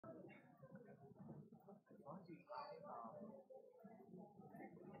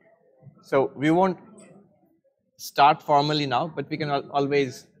So we won't start formally now, but we can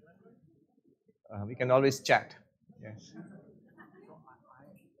always chat. Yes. So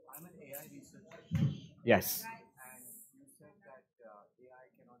I'm an AI researcher. Yes. And you said that AI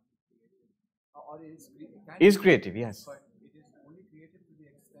cannot be creative, or Is creative, yes. But it is only creative to the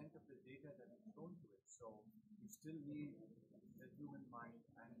extent of the data that is thrown to it. So you still need the human mind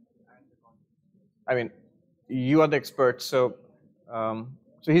and the consciousness. I mean, you are the expert, so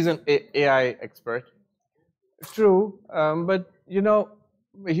so he's an AI expert. True, but you know,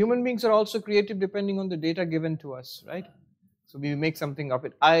 human beings are also creative depending on the data given to us, right? So we make something of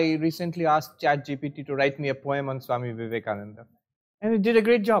it. I recently asked ChatGPT to write me a poem on Swami Vivekananda, and it did a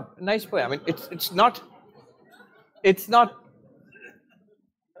great job. Nice poem. I mean, it's not.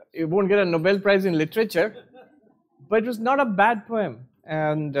 You won't get a Nobel Prize in literature, but it was not a bad poem.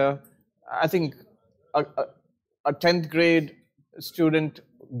 And I think a 10th grade student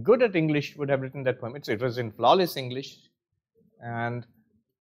good at English would have written that poem. It was in flawless English, and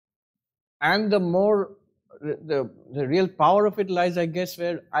the real power of it lies, I guess,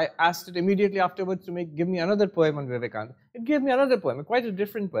 where I asked it immediately afterwards to give me another poem on Vivekananda. It gave me another poem, quite a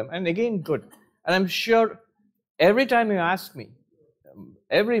different poem, and again good. And I'm sure every time you ask me,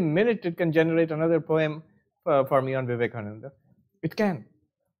 every minute it can generate another poem for me on Vivekananda. It can.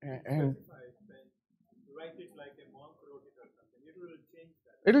 And write it like a monk wrote it or something. It will change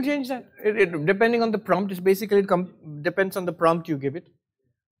that. It will change that. Depending on the prompt, it depends on the prompt you give it.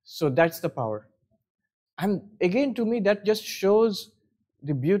 So that's the power. And again, to me, that just shows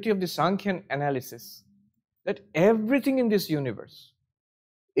the beauty of the Sankhyan analysis, that everything in this universe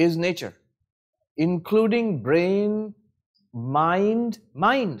is nature, including brain, mind.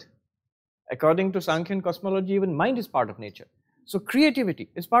 According to Sankhyan cosmology, even mind is part of nature. So creativity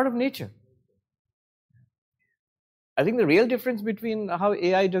is part of nature. I think the real difference between how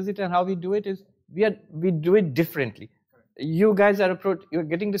AI does it and how we do it is we do it differently. You guys you're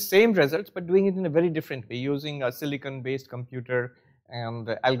getting the same results, but doing it in a very different way, using a silicon-based computer and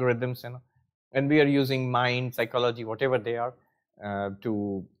algorithms, and we are using mind, psychology, whatever they are,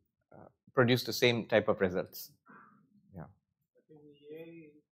 to produce the same type of results. Yeah.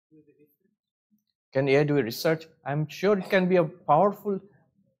 Can AI do a research? I'm sure it can be a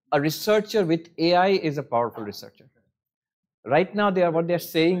researcher with AI is a powerful researcher. Right now, what they're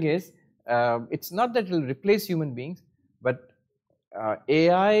saying is, it's not that it will replace human beings, but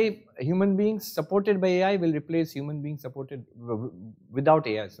human beings supported by AI will replace human beings supported without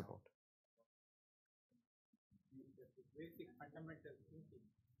AI support.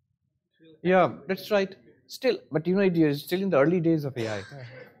 Yeah, that's right. Still, but you know, it is still in the early days of AI. If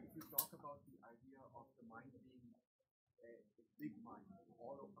you talk about the idea of the mind being a big mind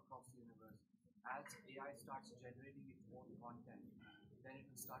all across the universe, as AI starts generating its own content, then it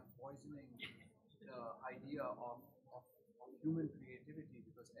will start poisoning the idea of human creativity,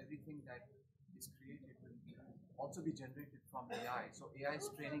 because everything that is created will also be generated from AI. So AI is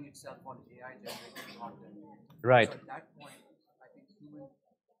training itself on AI generated content. Right. So at that point, I think humans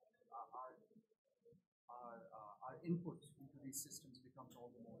our input into these systems becomes all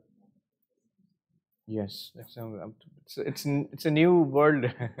the more important. Yes, it's a new world.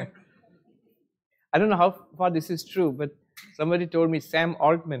 I don't know how far this is true, but somebody told me, Sam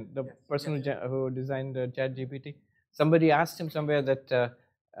Altman, the person who designed ChatGPT, somebody asked him somewhere that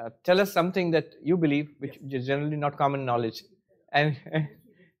tell us something that you believe, which is generally not common knowledge, and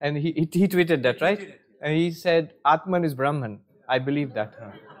he tweeted that, right? And he said, Atman is Brahman. I believe that.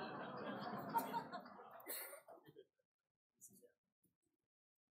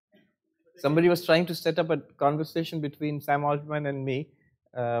 Somebody was trying to set up a conversation between Sam Altman and me,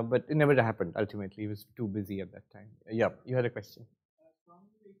 but it never happened ultimately. He was too busy at that time. Yeah, you had a question. Swami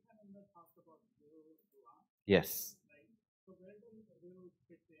Sarvapriyananda talked about will to us. Yes. Right? So where does will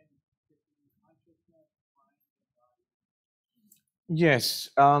fit in between consciousness, mind, and body? Yes.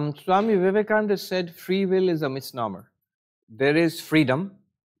 Swami Vivekananda said free will is a misnomer. There is freedom,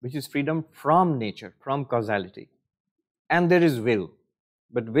 which is freedom from nature, from causality. And there is will.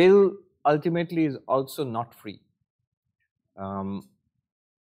 But will ultimately is also not free.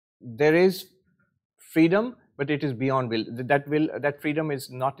 There is freedom, but it is beyond will. That freedom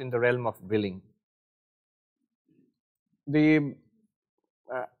is not in the realm of willing. I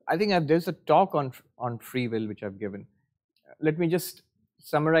think there's a talk on free will which I've given. Let me just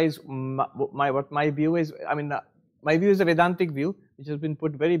summarize what my view is. I mean, my view is a Vedantic view, which has been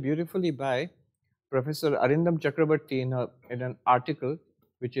put very beautifully by Professor Arindam Chakrabarti in an article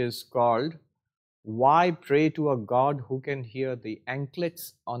which is called "Why Pray to a God Who Can Hear the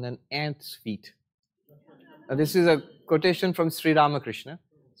Anklets on an Ant's Feet?" Now, this is a quotation from Sri Ramakrishna.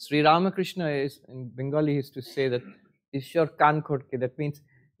 Sri Ramakrishna is, in Bengali, he used to say that Ishwar kan khotke, that means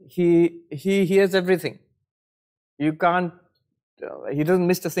he hears everything. You can't, he doesn't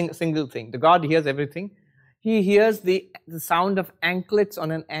miss a single thing. The God hears everything. He hears the sound of anklets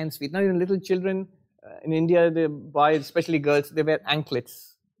on an ant's feet. Now, even little children in India, the boys, especially girls, they wear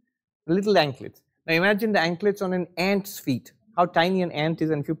anklets, little anklets. Now, imagine the anklets on an ant's feet. How tiny an ant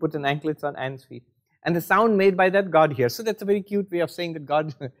is, and if you put an anklets on ant's feet. And the sound made by that, God hears. So that's a very cute way of saying that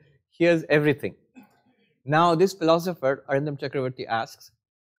God hears everything. Now, this philosopher, Arindam Chakravarti, asks,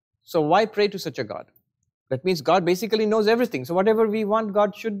 so why pray to such a God? That means God basically knows everything. So whatever we want,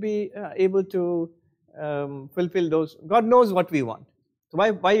 God should be able to fulfill those. God knows what we want. So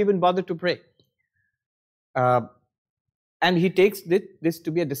why even bother to pray? And he takes this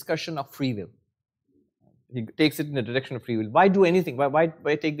to be a discussion of free will. He takes it in the direction of free will. Why do anything? Why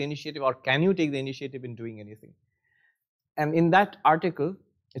take the initiative, or can you take the initiative in doing anything? And in that article,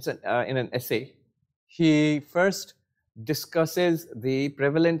 it's in an essay, he first discusses the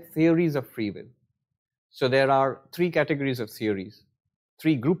prevalent theories of free will. So there are three categories of theories,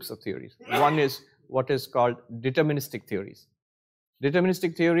 three groups of theories. One is what is called deterministic theories.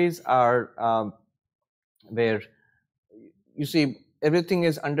 Deterministic theories are where you see everything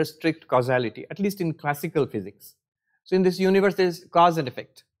is under strict causality, at least in classical physics. So in this universe, there is cause and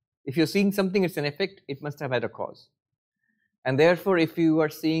effect. If you're seeing something, it's an effect, it must have had a cause. And therefore, if you are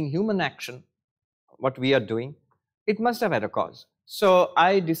seeing human action, what we are doing, it must have had a cause. So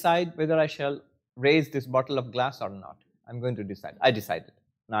I decide whether I shall raise this bottle of glass or not. I'm going to decide. I decided.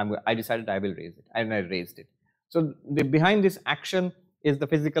 Now I decided I will raise it, and I raised it. So behind this action is the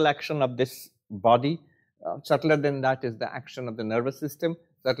physical action of this body. Subtler than that is the action of the nervous system.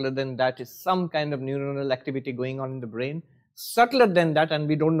 Subtler than that is some kind of neuronal activity going on in the brain. Subtler than that, and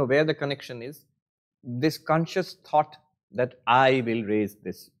we don't know where the connection is, this conscious thought that I will raise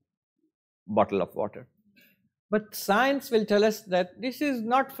this bottle of water. But science will tell us that this is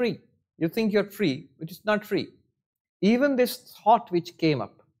not free. You think you're free, which is not free. Even this thought which came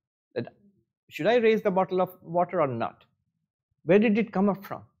up, that should I raise the bottle of water or not? Where did it come up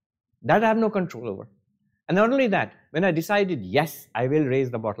from? That I have no control over. And not only that, when I decided, yes, I will raise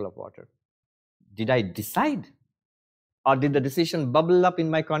the bottle of water, did I decide? Or did the decision bubble up in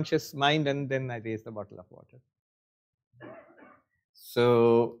my conscious mind and then I raised the bottle of water?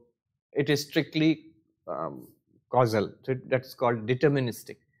 So it is strictly causal. So that's called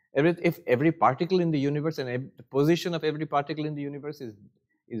deterministic. If every particle in the universe and the position of every particle in the universe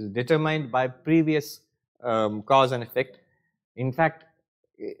is determined by previous cause and effect, in fact,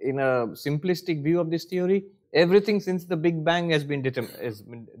 in a simplistic view of this theory, everything since the Big Bang has been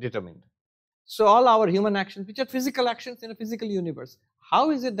determined. So all our human actions, which are physical actions in a physical universe,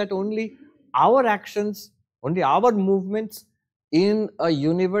 how is it that only our actions, only our movements in a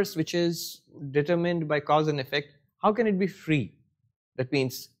universe which is determined by cause and effect, how can it be free? That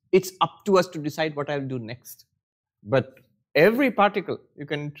means it's up to us to decide what I'll do next. But every particle, you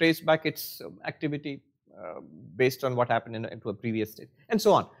can trace back its activity based on what happened into a previous state, and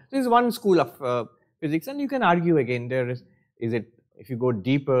so on. This is one school of physics, and you can argue again, is it, if you go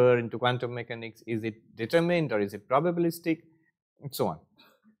deeper into quantum mechanics, is it determined or is it probabilistic, and so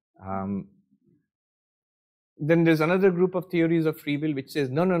on. Then there's another group of theories of free will which says,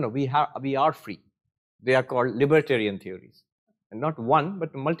 no, we are free. They are called libertarian theories. And not one,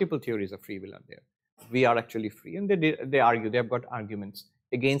 but multiple theories of free will are there. We are actually free, and they argue, they have got arguments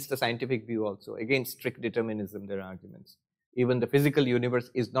against the scientific view also, against strict determinism, there are arguments. Even the physical universe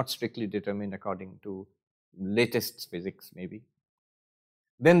is not strictly determined according to latest physics, maybe.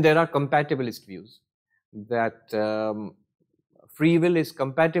 Then there are compatibilist views, that free will is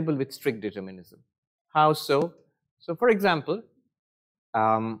compatible with strict determinism. How so? So for example,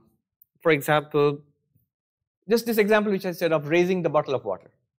 just this example which I said of raising the bottle of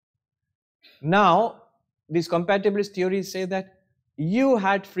water. Now, these compatibilist theories say that you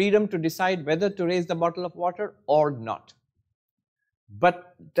had freedom to decide whether to raise the bottle of water or not.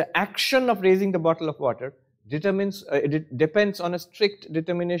 But the action of raising the bottle of water depends on a strict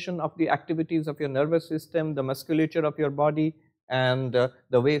determination of the activities of your nervous system, the musculature of your body, and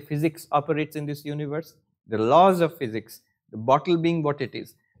the way physics operates in this universe, the laws of physics, the bottle being what it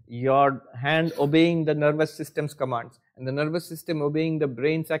is, your hand obeying the nervous system's commands, and the nervous system obeying the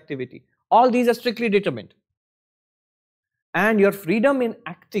brain's activity. All these are strictly determined. And your freedom in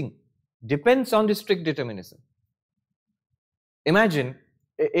acting depends on the strict determinism. Imagine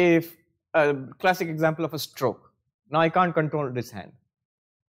if a classic example of a stroke. Now I can't control this hand.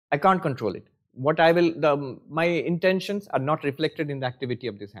 I can't control it. My intentions are not reflected in the activity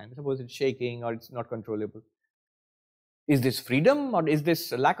of this hand. Suppose it's shaking or it's not controllable. is this freedom or is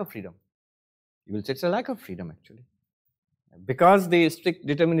this a lack of freedom? You will say it's a lack of freedom actually. Because the strict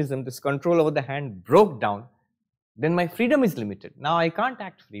determinism, this control over the hand broke down, then my freedom is limited. Now I can't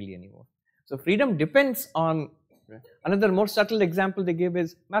act freely anymore. So freedom depends on, another more subtle example they give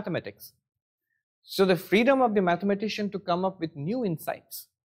is mathematics. So the freedom of the mathematician to come up with new insights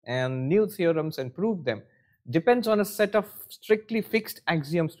and new theorems and prove them depends on a set of strictly fixed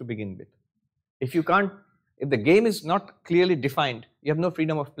axioms to begin with. If the game is not clearly defined, you have no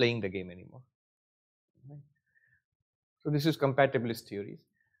freedom of playing the game anymore. So this is compatibilist theories.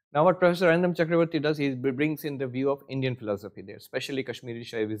 Now what Professor Anandam Chakravarti does, he brings in the view of Indian philosophy there, especially Kashmiri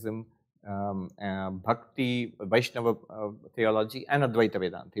Shaivism, Bhakti, Vaishnava theology and Advaita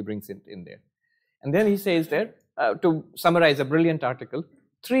Vedanta, he brings it in there. And then he says there, to summarize a brilliant article,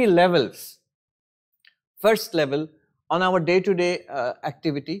 3 levels. First level, on our day-to-day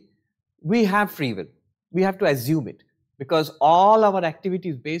activity, we have free will. We have to assume it because all our activity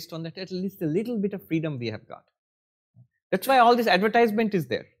is based on that at least a little bit of freedom we have got. That's why all this advertisement is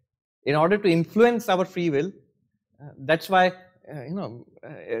there. In order to influence our free will, that's why,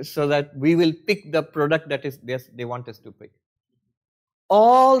 so that we will pick the product that is they want us to pick.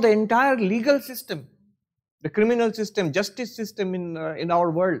 All the entire legal system, the criminal system, justice system in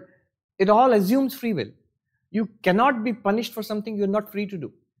our world, it all assumes free will. You cannot be punished for something you are not free to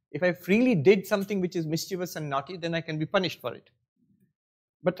do. If I freely did something which is mischievous and naughty, then I can be punished for it.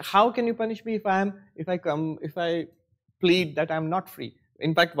 But how can you punish me if I plead that I am not free?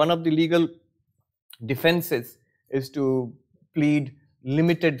 In fact, one of the legal defenses is to plead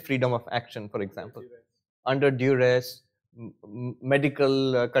limited freedom of action, for example, under duress,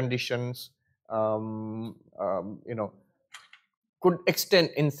 medical conditions, could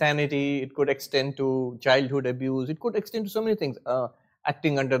extend insanity, it could extend to childhood abuse, it could extend to so many things,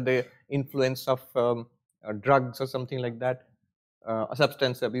 acting under the influence of drugs or something like that,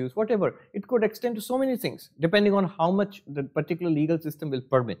 substance abuse, whatever. It could extend to so many things depending on how much the particular legal system will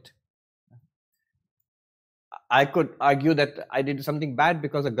permit. I could argue that I did something bad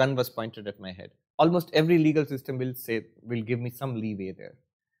because a gun was pointed at my head. Almost every legal system will give me some leeway there.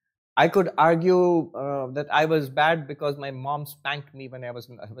 I could argue that I was bad because my mom spanked me when I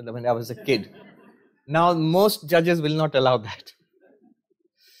was a kid. Now most judges will not allow that.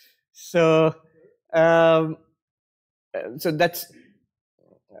 So that's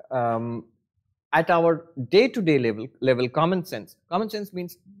at our day-to-day level, common sense. Common sense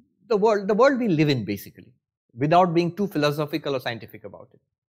means the world we live in basically, without being too philosophical or scientific about it.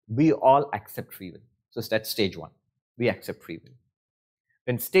 We all accept free will. So that's stage 1. We accept free will.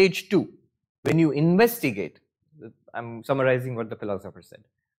 Then stage 2, when you investigate, I'm summarizing what the philosopher said.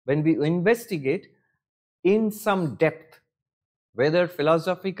 When we investigate in some depth, whether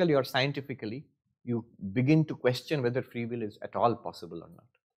philosophically or scientifically, you begin to question whether free will is at all possible or not.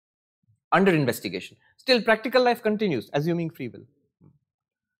 Under investigation. Still, practical life continues, assuming free will.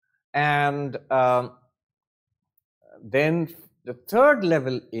 And then the third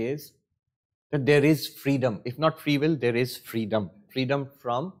level is that there is freedom. If not free will, there is freedom. Freedom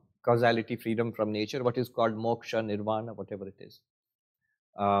from causality, freedom from nature, what is called moksha, nirvana, whatever it is.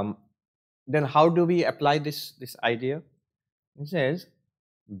 Then how do we apply this idea? It says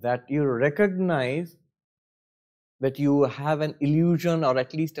that you recognize that you have an illusion or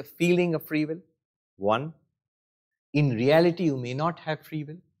at least a feeling of free will. 1. In reality, you may not have free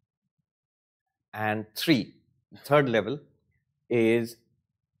will. And 3, the third level is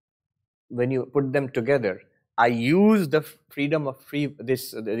when you put them together, I use the freedom of the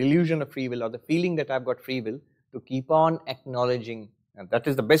illusion of free will or the feeling that I've got free will to keep on acknowledging, and that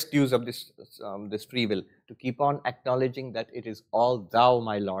is the best use of this free will, to keep on acknowledging that it is all thou,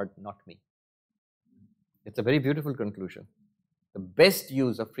 my Lord, not me. It's a very beautiful conclusion. The best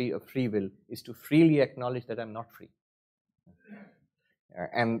use of free will is to freely acknowledge that I'm not free.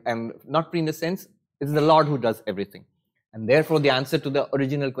 And not free in the sense, it's the Lord who does everything. And therefore, the answer to the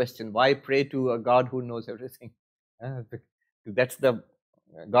original question, why pray to a God who knows everything? That's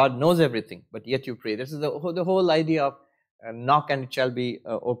God knows everything, but yet you pray. This is the whole idea of knock and it shall be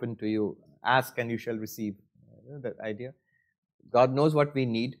open to you. Ask and you shall receive. That idea. God knows what we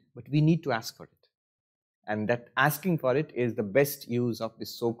need, but we need to ask for it. And that asking for it is the best use of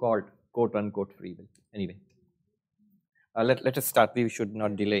this so-called quote-unquote free will. Anyway, let us start. We should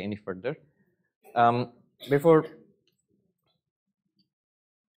not delay any further.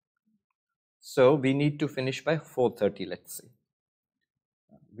 So we need to finish by 4:30, let's say.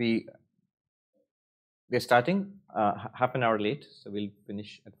 We're starting half an hour late, so we'll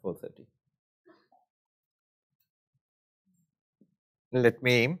finish at 4:30. Let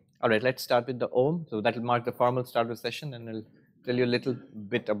me All right, let's start with the Om. So that will mark the formal start of the session, and I'll tell you a little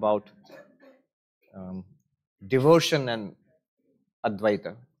bit about devotion and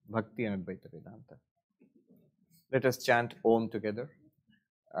Advaita, Bhakti and Advaita Vedanta. Let us chant Om together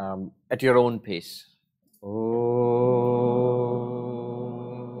at your own pace.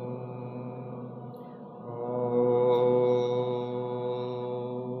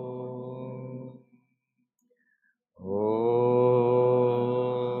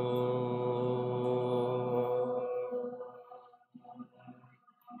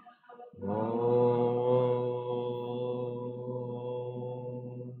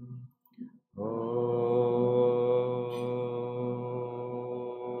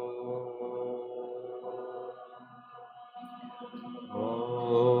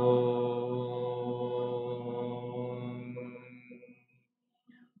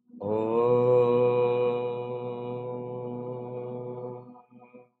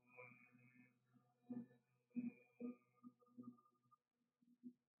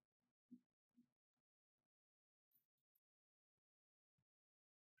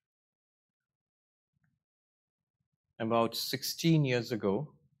 About 16 years ago,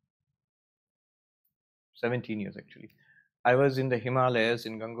 17 years actually, I was in the Himalayas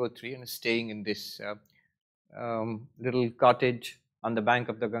in Gangotri and staying in this little cottage on the bank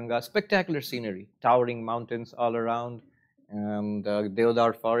of the Ganga. Spectacular scenery, towering mountains all around, and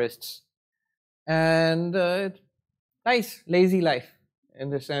deodar forests, and nice, lazy life in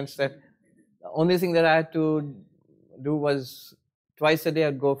the sense that the only thing that I had to do was twice a day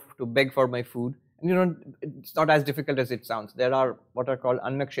I'd go to beg for my food. And it's not as difficult as it sounds. There are what are called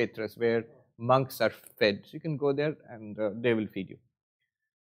annakshetras where monks are fed. So you can go there and they will feed you.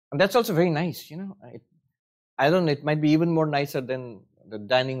 And that's also very nice, I don't know, it might be even more nicer than the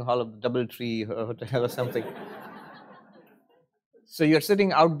dining hall of the Doubletree Hotel or something. So you're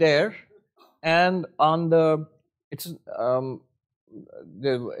sitting out there, and on it's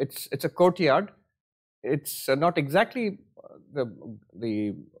a courtyard. It's not exactly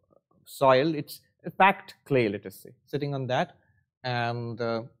the soil. It's packed clay, let us say, sitting on that, and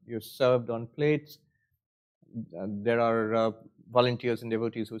you're served on plates. There are volunteers and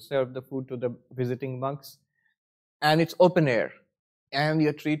devotees who serve the food to the visiting monks, and it's open air, and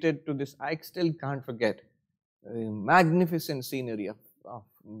you're treated to this. I still can't forget magnificent scenery of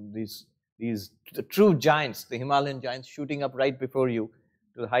these the true giants, the Himalayan giants, shooting up right before you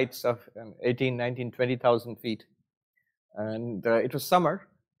to the heights of 18, 19, 20,000 feet. And it was summer,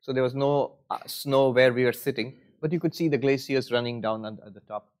 so there was no snow where we were sitting, but you could see the glaciers running down at the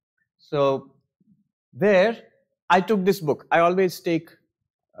top. So there, I took this book. I always take,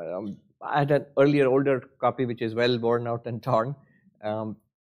 I had an earlier older copy which is well worn out and torn. And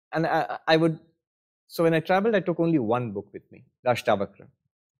I would, so when I traveled, I took only one book with me, the Ashtāvakra.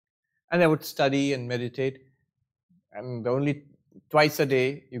 And I would study and meditate. And only twice a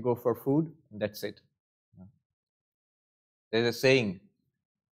day you go for food, and that's it. There's a saying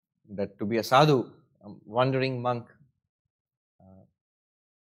that to be a sadhu, a wandering monk,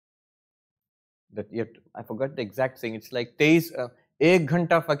 that yet I forgot the exact saying. It's like ek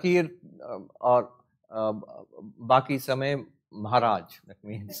ghanta fakir or baki samay Maharaj. That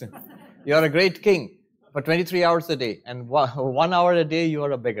means you are a great king for 23 hours a day, and 1 hour a day you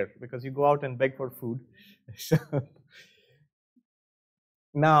are a beggar because you go out and beg for food. So,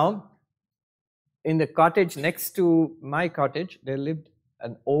 now, in the cottage next to my cottage, there lived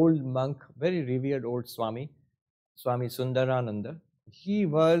an old monk, very revered old Swami Sundarananda. He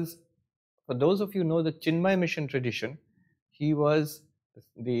was, for those of you who know the Chinmay mission tradition, he was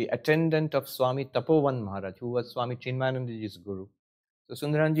the attendant of Swami Tapovan Maharaj, who was Swami Chinmayanandaji's guru. So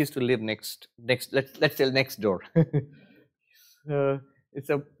Sundaranji used to live next let's say next door. It's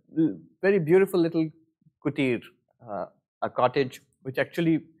a very beautiful little kutir, a cottage which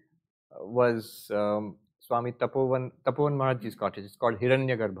actually was Swami Tapovan Maharajji's cottage. It's called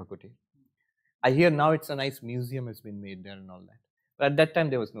Hiranyagarbha Kutir. I hear now it's a nice museum has been made there and all that. But at that time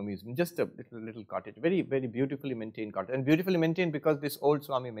there was no museum, just a little cottage, very, very beautifully maintained cottage. And beautifully maintained because this old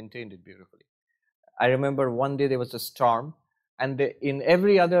Swami maintained it beautifully. I remember one day there was a storm, and in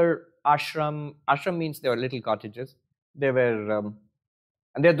every other ashram means there were little cottages. There were,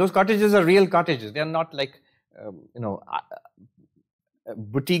 and those cottages are real cottages. They are not like,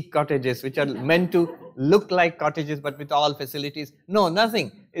 boutique cottages which are meant to look like cottages but with all facilities. No,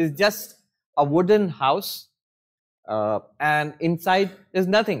 nothing. It's just a wooden house, and inside there's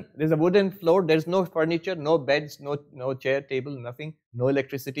nothing. There's a wooden floor. There's no furniture, no beds, no chair, table, nothing, no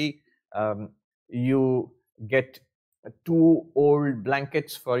electricity. You get 2 old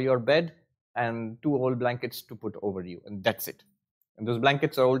blankets for your bed and 2 old blankets to put over you, and that's it. And those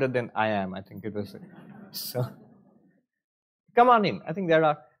blankets are older than I am, I think it was. So, come on in. I think there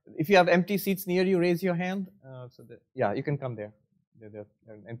are, if you have empty seats near you, raise your hand. Yeah, you can come there. There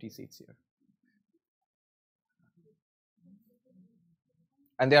are empty seats here.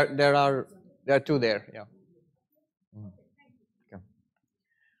 And there are two there, yeah. Okay.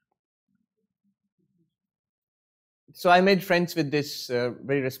 So I made friends with this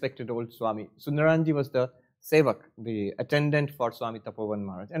very respected old Swami. Sundaranji was the sevak, the attendant for Swami Tapovan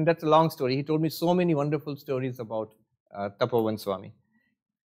Maharaj. And that's a long story. He told me so many wonderful stories about Tapovan Swami.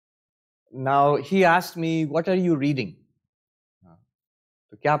 Now he asked me, what are you reading?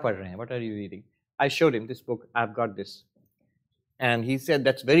 What are you reading? I showed him this book, I've got this. And he said,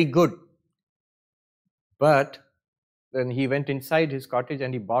 that's very good. But then he went inside his cottage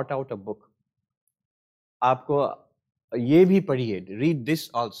and he bought out a book. Aapko ye bhi padhiye, read this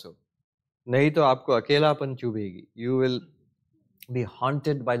also. Nahi to aapko akelapan chubhegi. You will be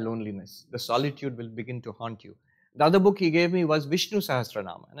haunted by loneliness. The solitude will begin to haunt you. The other book he gave me was Vishnu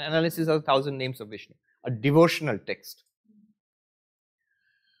Sahasranama, an analysis of 1,000 names of Vishnu, a devotional text.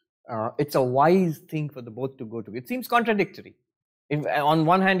 It's a wise thing for the both to go together. It seems contradictory. On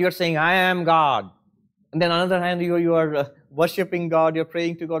one hand, you're saying, I am God. And then on the other hand, you are worshipping God, you're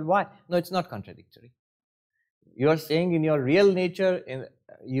praying to God. Why? No, it's not contradictory. You are saying in your real nature,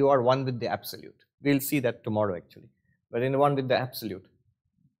 you are one with the Absolute. We'll see that tomorrow actually. But in one with the Absolute.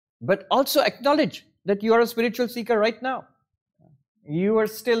 But also acknowledge that you are a spiritual seeker right now. You are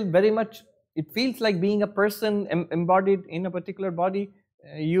still very much, it feels like being a person embodied in a particular body.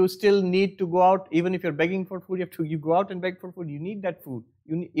 You still need to go out, even if you're begging for food, you go out and beg for food. You need that food.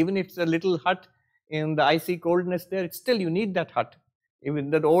 Even if it's a little hut in the icy coldness there, it's still you need that hut. Even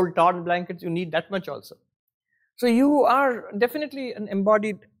that old torn blankets, you need that much also. So you are definitely an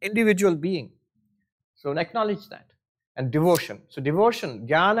embodied individual being. So acknowledge that. And devotion. So devotion,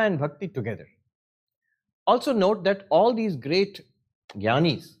 jnana and bhakti together. Also note that all these great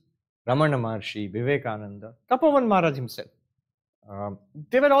jnanis, Ramana Maharshi, Vivekananda, Tapovan Maharaj himself,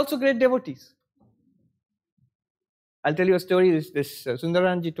 they were also great devotees. I'll tell you a story. This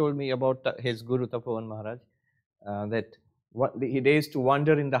Sundaranji told me about his Guru Tapovan Maharaj, that he used to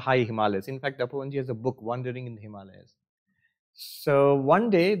wander in the high Himalayas. In fact, Tapovanji has a book, Wandering in the Himalayas. So one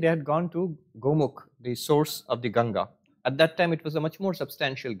day they had gone to Gomukh, the source of the Ganga. At that time, it was a much more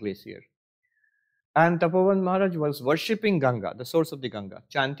substantial glacier. And Tapovan Maharaj was worshipping Ganga, the source of the Ganga,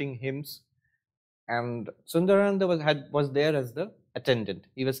 chanting hymns. And Sundarananda was there as the attendant.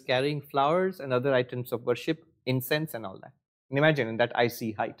 He was carrying flowers and other items of worship, incense and all that. And imagine in that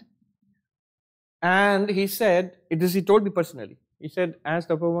icy height. And he said, he told me personally, he said, as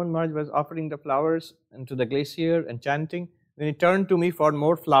Tapovan Maharaj was offering the flowers into the glacier and chanting, then he turned to me for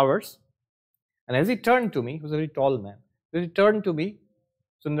more flowers. And as he turned to me, he was a very tall man. When he turned to me,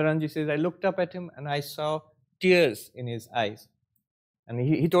 Sundaranji says, I looked up at him and I saw tears in his eyes. And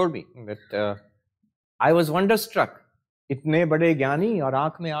he told me that I was wonderstruck. Itne bade jnani aur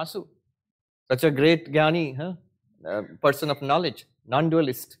aankh mein aasu. Such a great jnani, person of knowledge,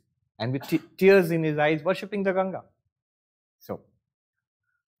 non-dualist, and with tears in his eyes, worshipping the Ganga. So,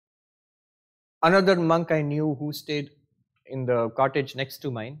 another monk I knew who stayed in the cottage next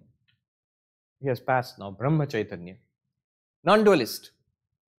to mine, he has passed now, Brahma Chaitanya, non-dualist.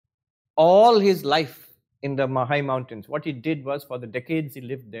 All his life in the high mountains, what he did was, for the decades he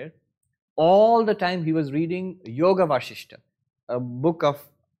lived there, all the time he was reading Yoga Vashishta, a book of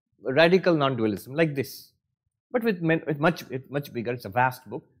radical non-dualism like this, but with much bigger. It's a vast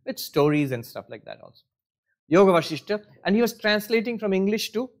book with stories and stuff like that also. Yoga Vashishta, and he was translating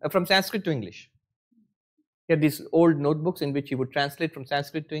from Sanskrit to English. He had these old notebooks in which he would translate from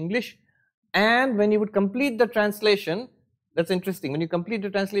Sanskrit to English, and when he would complete the translation, that's interesting. When you complete the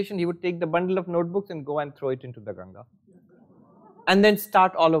translation, he would take the bundle of notebooks and go and throw it into the Ganga, and then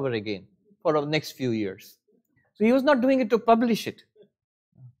start all over again for the next few years. So he was not doing it to publish it.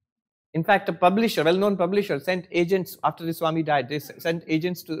 In fact, a publisher, well-known publisher, sent agents after the Swami died. They sent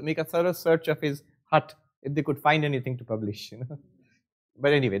agents to make a thorough search of his hut if they could find anything to publish.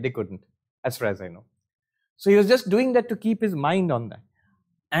 But anyway, they couldn't, as far as I know. So he was just doing that to keep his mind on that.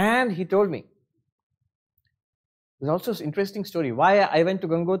 And he told me, there's also an interesting story why I went to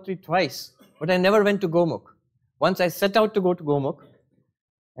Gangotri twice, but I never went to Gomukh. Once I set out to go to Gomukh,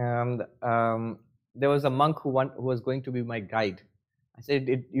 and there was a monk who was going to be my guide. I said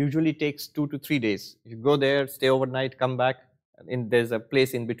it usually takes 2 to 3 days. You go there, stay overnight, come back, and there's a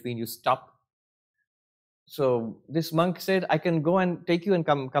place in between, you stop. So this monk said, I can go and take you and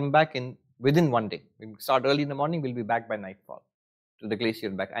come back within 1 day. We'll start early in the morning, we'll be back by nightfall to the glacier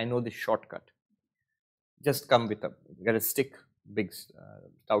back. I know this shortcut. Just come get a stick, big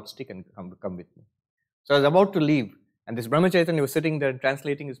stout stick and come with me. So I was about to leave, and this Brahma Chaitanya was sitting there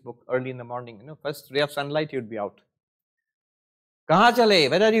translating his book early in the morning. You know, first ray of sunlight, he would be out. Kahan chale?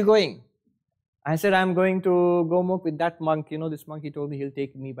 Where are you going? I said, I'm going to Gomukh with that monk. You know, this monk, he told me he'll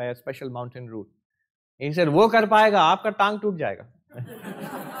take me by a special mountain route. He said, wo kar payega, aapka tang toot jayega.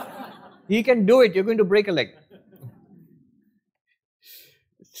 He can do it, you're going to break a leg.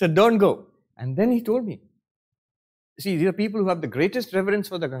 So don't go. And then he told me, see, these are people who have the greatest reverence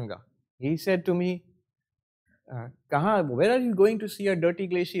for the Ganga. He said to me, where are you going to see a dirty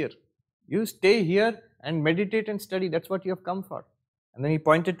glacier? You stay here and meditate and study, that's what you have come for. And then he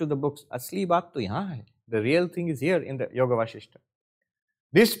pointed to the books. Asli baat to yahan hai. The real thing is here in the Yoga Vasishta.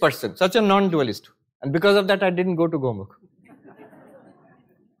 This person, such a non-dualist, and because of that I didn't go to Gomukh.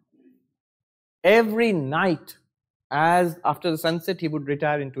 Every night, as after the sunset, he would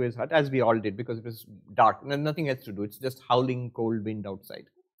retire into his hut, as we all did, because it was dark and nothing else to do. It's just howling cold wind outside.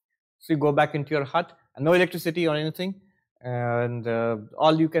 So you go back into your hut, and no electricity or anything, and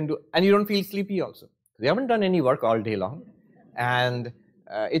all you can do, and you don't feel sleepy also. You haven't done any work all day long, and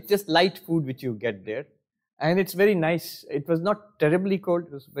it's just light food which you get there, and it's very nice. It was not terribly cold;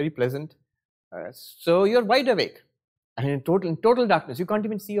 it was very pleasant. So you're wide awake, and in total darkness. You can't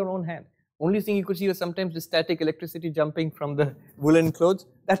even see your own hand. Only thing you could see was sometimes the static electricity jumping from the woolen clothes.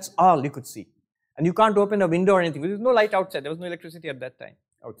 That's all you could see. And you can't open a window or anything. There was no light outside. There was no electricity at that time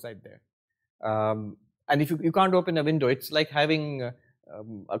outside there. And if you can't open a window, it's like having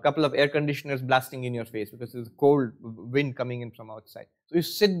a couple of air conditioners blasting in your face because there's cold wind coming in from outside. So you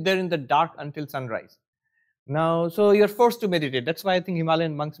sit there in the dark until sunrise. Now, so you're forced to meditate. That's why I think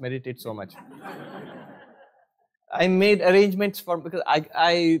Himalayan monks meditate so much. I made arrangements because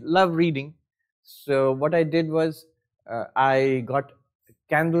I love reading. So what I did was I got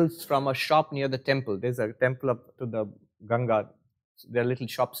candles from a shop near the temple. There's a temple up to the Ganga. There are little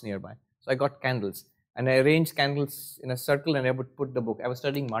shops nearby. So I got candles. And I arranged candles in a circle and I would put the book. I was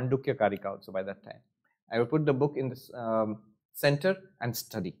studying Mandukya Karika also by that time. I would put the book in the center and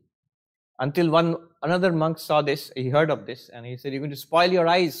study. Until another monk saw this, he heard of this, and he said, "You're going to spoil your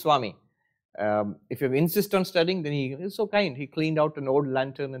eyes, Swami. If you insist on studying," then he was so kind. He cleaned out an old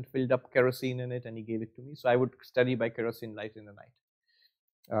lantern and filled up kerosene in it and he gave it to me. So I would study by kerosene light in the night.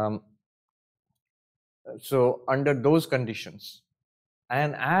 So under those conditions,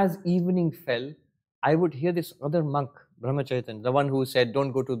 and as evening fell, I would hear this other monk, Brahma Chaitanya, the one who said,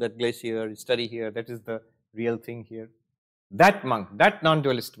 "Don't go to that glacier, study here, that is the real thing here." That monk, that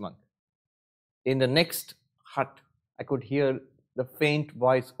non-dualist monk, in the next hut, I could hear the faint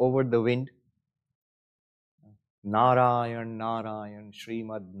voice over the wind. Narayan, Narayan,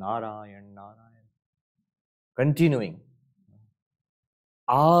 Srimad Narayan, Narayan. Continuing,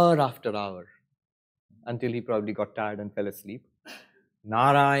 hour after hour, until he probably got tired and fell asleep.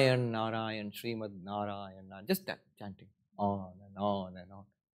 Narayan, Narayan, Srimad Narayan, Narayan. Just that, chanting, on and on and on.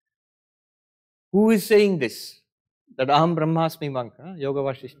 Who is saying this? That Aham Brahmasmi monk, Yoga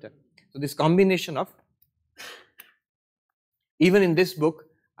Vasishta. So this combination of, even in this book,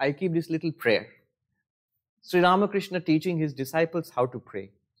 I keep this little prayer. Sri Ramakrishna teaching his disciples how to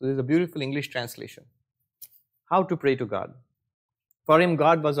pray. So there's a beautiful English translation. How to pray to God. For him,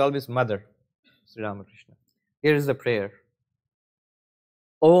 God was always Mother, Sri Ramakrishna. Here is the prayer.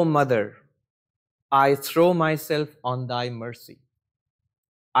 O Mother, I throw myself on thy mercy.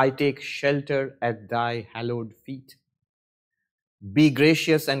 I take shelter at thy hallowed feet. Be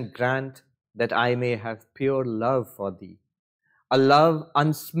gracious and grant that I may have pure love for thee, a love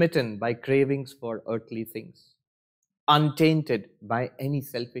unsmitten by cravings for earthly things, untainted by any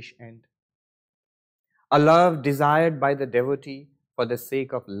selfish end, a love desired by the devotee for the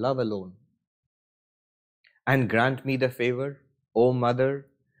sake of love alone. And grant me the favor, O Mother,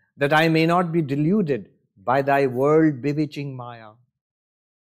 that I may not be deluded by thy world bewitching Maya.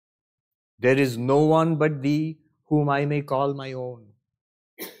 There is no one but thee whom I may call my own.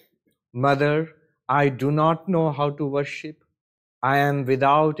 Mother, I do not know how to worship. I am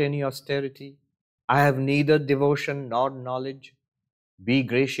without any austerity. I have neither devotion nor knowledge. Be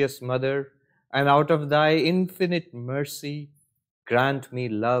gracious, Mother, and out of thy infinite mercy, grant me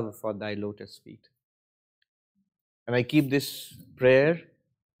love for thy lotus feet. And I keep this prayer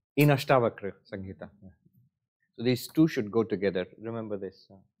in Ashtāvakra Samhita. So these two should go together. Remember this.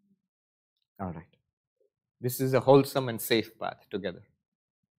 All right. This is a wholesome and safe path together.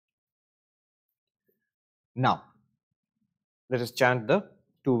 Now, let us chant the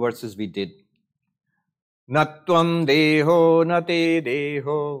two verses we did. Natvam deho nate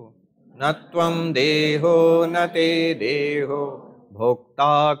deho, natvam deho nate deho,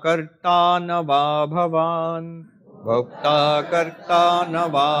 bhokta karta na va bhavan, Bhokta karta na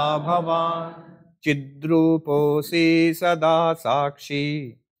va bhavan. Chidruposi sada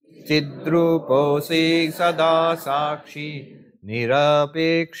sakshi. Chidruposi sada sakshi.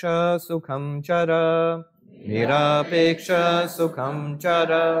 Nirapeksha sukham chara. Nirapeksha sukham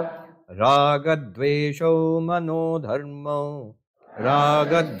chara. Ragadvesho manodharmo.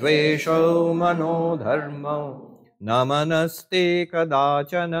 Ragadvesho manodharmo. Namanaste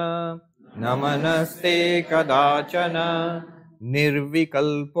kadachana. Namanaste kadachana.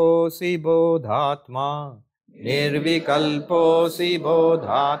 Nirvikalposi bodhatma. Nirvikalposi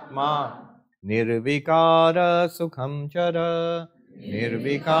bodhatma. Nirvikara sukham chara.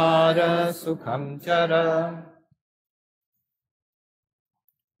 Nirvikara sukham chara.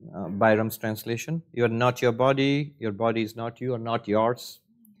 Byram's translation. You are not your body is not you, or not yours.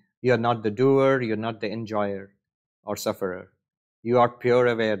 You are not the doer, you are not the enjoyer or sufferer. You are pure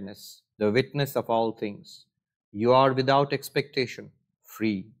awareness, the witness of all things. You are without expectation,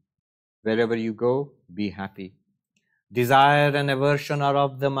 free. Wherever you go, be happy. Desire and aversion are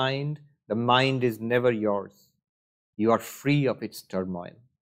of the mind is never yours. You are free of its turmoil.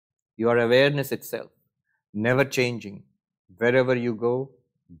 You are awareness itself, never changing. Wherever you go,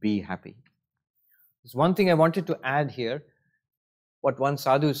 be happy. There's one thing I wanted to add here, what one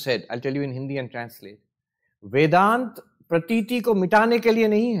sadhu said. I'll tell you in Hindi and translate. Vedant pratiti ko mitane ke liye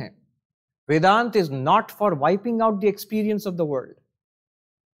nahi hai. Vedant is not for wiping out the experience of the world.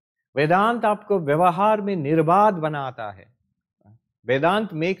 Vedant aapko vyavahar mein nirbad banata hai.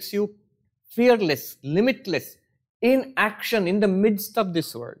 Vedant makes you fearless, limitless, in action in the midst of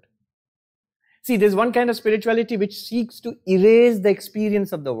this world. See, there's one kind of spirituality which seeks to erase the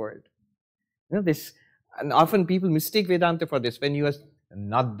experience of the world. You know this, and often people mistake Vedanta for this. When you are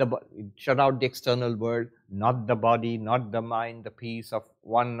not the body, shut out the external world, not the body, not the mind, the peace of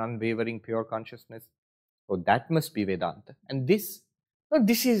one unwavering pure consciousness. Oh, that must be Vedanta. And this, no,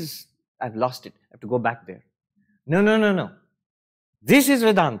 this is, I've lost it. I have to go back there. No. This is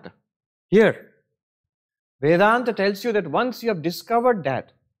Vedanta. Here. Vedanta tells you that once you have discovered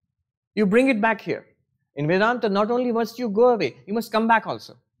that, you bring it back here. In Vedanta, not only must you go away, you must come back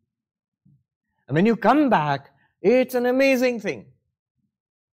also. And when you come back, it's an amazing thing.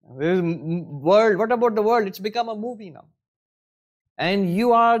 World, what about the world? It's become a movie now. And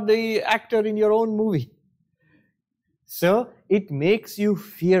you are the actor in your own movie. So, it makes you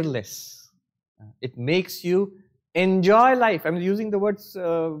fearless. It makes you enjoy life. I'm using the words,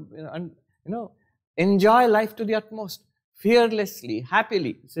 enjoy life to the utmost. Fearlessly,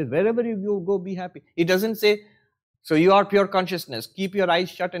 happily. It says, wherever you go, be happy. It doesn't say, so you are pure consciousness, keep your eyes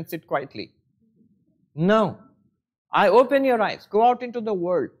shut and sit quietly. No. I open your eyes, go out into the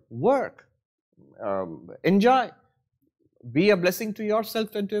world, work, enjoy, be a blessing to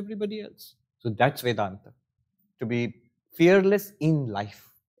yourself and to everybody else. So that's Vedanta, to be fearless in life,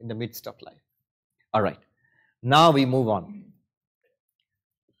 in the midst of life. All right, now we move on.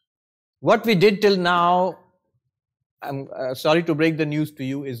 What we did till now, I'm sorry to break the news to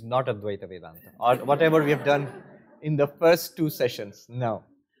you, is not Advaita Vedanta or whatever we have done in the first two sessions. No.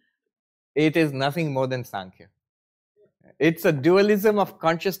 It is nothing more than Sankhya. It's a dualism of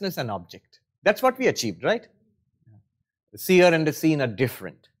consciousness and object. That's what we achieved, right? The seer and the seen are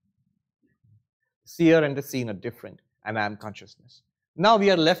different. The seer and the seen are different, and I am consciousness. Now we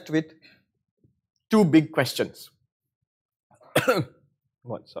are left with two big questions.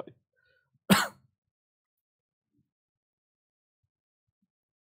 What? Sorry.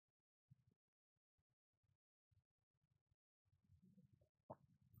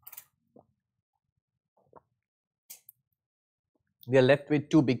 We are left with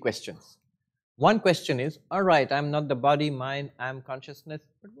two big questions. One question is, all right, I'm not the body, mind, I'm consciousness,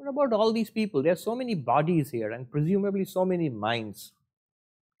 but what about all these people? There are so many bodies here and presumably so many minds.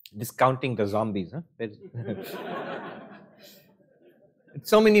 Discounting the zombies, huh?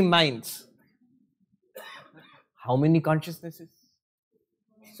 So many minds. How many consciousnesses?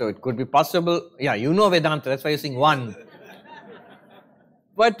 So it could be possible, yeah, you know Vedanta, that's why you're saying one.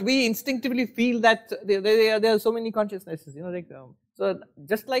 But we instinctively feel that there are so many consciousnesses, so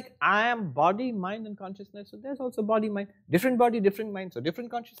just like I am body, mind and consciousness, so there's also body, mind, different mind, so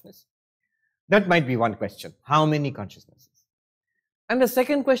different consciousness. That might be one question, how many consciousnesses? And the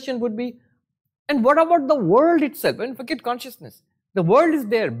second question would be, and what about the world itself? And forget consciousness. The world is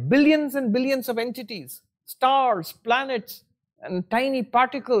there, billions and billions of entities, stars, planets, and tiny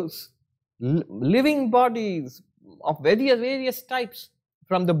particles, living bodies of various types.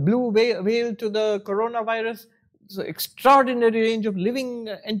 From the blue whale to the coronavirus, it's an extraordinary range of living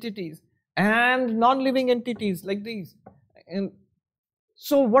entities and non-living entities like these. And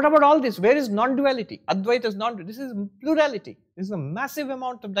So what about all this? Where is non-duality? Advaita is non-duality. This is plurality. This is a massive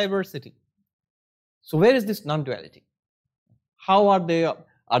amount of diversity. So where is this non-duality? How are they?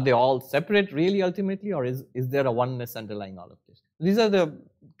 Are they all separate really ultimately, or is there a oneness underlying all of this? These are the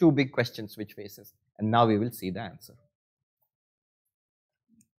two big questions which faces, and now we will see the answer.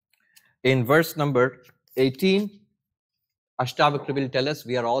 In verse number 18, Ashtāvakra will tell us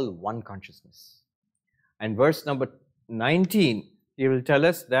we are all one consciousness. And verse number 19, he will tell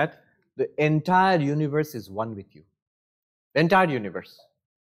us that the entire universe is one with you. The entire universe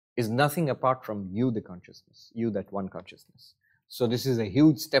is nothing apart from you, the consciousness, you, that one consciousness. So this is a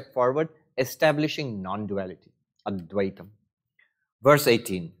huge step forward, establishing non-duality, Advaitam. Verse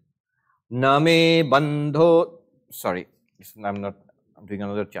 18, Name bandho, sorry, I'm doing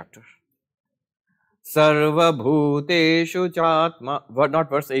another chapter. Sarva bhuteshu chatma, not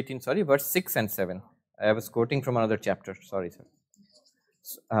verse 18, sorry, verse 6 and 7. I was quoting from another chapter, sorry, sir.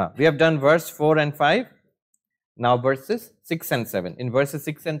 We have done verse 4 and 5, now verses 6 and 7. In verses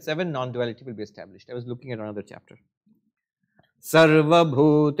 6 and 7, non-duality will be established. I was looking at another chapter. Sarva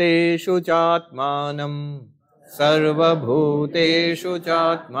bhuteshu chatmanam, sarva bhuteshu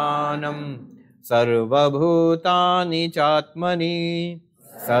chatmanam, sarva bhutani chatmani,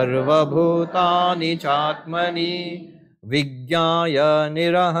 sarva bhutani chatmani, vijñāya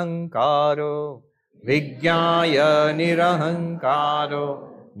nirahankaro, vijñāya nirahankaro,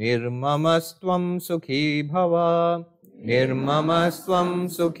 nirmamastvam sukhi bhava, nirmamastvam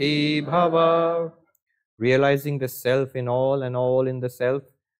sukhi bhava. Realizing the self in all and all in the self,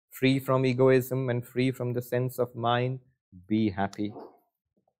 free from egoism and free from the sense of mind, be happy.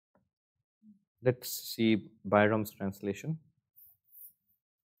 Let's see Byram's translation.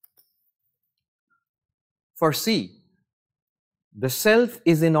 For see, the self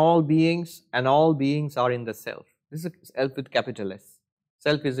is in all beings and all beings are in the self. This is self with capital S.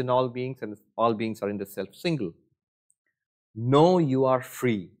 Self is in all beings and all beings are in the self, single. Know you are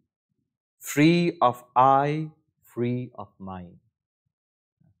free. Free of I, free of mine.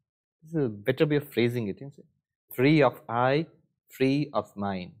 This is a better way of phrasing it, isn't it? Free of I, free of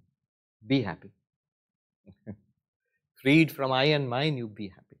mine. Be happy. Freed from I and mine, you be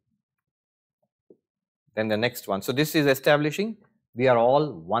happy. Then the next one. So this is establishing we are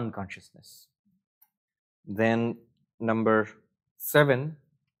all one consciousness. Then number 7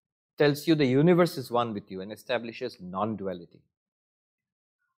 tells you the universe is one with you and establishes non-duality.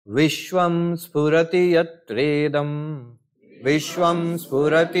 Vishwam spurati yatredam, Vishwam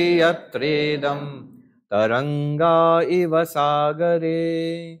spurati yatredam, Taranga iva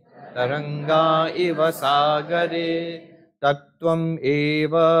sagare, Taranga iva sagare, Tattvam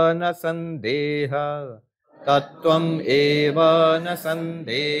eva na sandeha, Tattvam eva na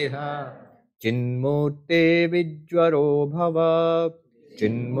sandeha, Chinmurte vijvaro bhava,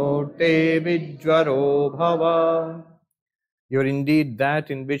 Chinmurte vijvaro bhava. You are indeed that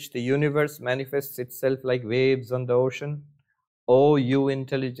in which the universe manifests itself like waves on the ocean. O you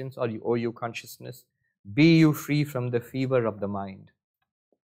intelligence, or O you consciousness, be you free from the fever of the mind.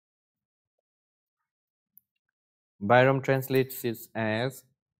 Byram translates this as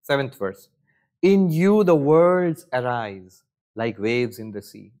 7th verse. In you the worlds arise like waves in the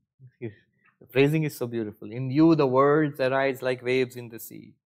sea. The phrasing is so beautiful. In you the worlds arise like waves in the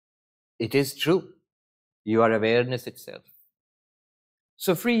sea. It is true. You are awareness itself.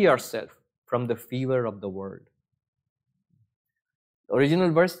 So free yourself from the fever of the world. The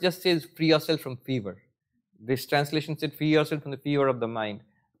original verse just says free yourself from fever. This translation said free yourself from the fever of the mind.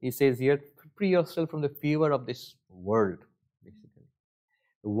 He says here, free yourself from the fever of this world, basically.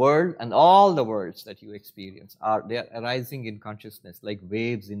 The world and all the worlds that you experience they are arising in consciousness like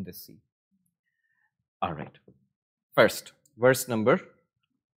waves in the sea. All right. First, verse number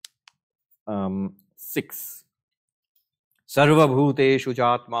 6. Sarva bhuteshu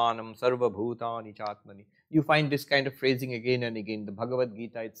chatmanam, sarva bhutani chatmani. You find this kind of phrasing again and again. The Bhagavad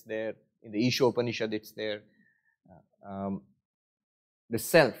Gita, it's there. In the Isha Upanishad, it's there. The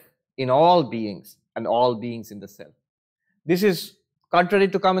self in all beings and all beings in the self. This is contrary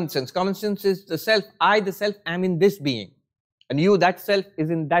to common sense. Common sense is the self, I the self am in this being. And you, that self, is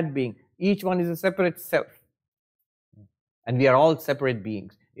in that being. Each one is a separate self. And we are all separate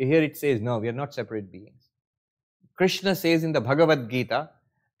beings. Here it says, no, we are not separate beings. Krishna says in the Bhagavad Gita,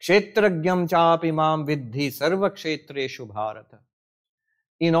 Kshetragyam chapi mam vidhi sarva kshetreshu bharata.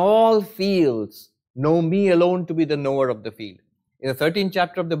 In all fields, know me alone to be the knower of the field. In the 13th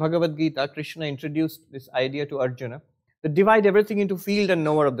chapter of the Bhagavad Gita, Krishna introduced this idea to Arjuna, to divide everything into field and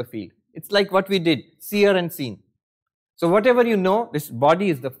knower of the field. It's like what we did, seer and seen. So whatever you know, this body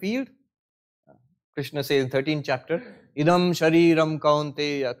is the field, Krishna says in 13th chapter, idam shariram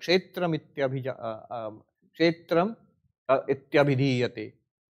kaunteya kshetram ityabhidhiyate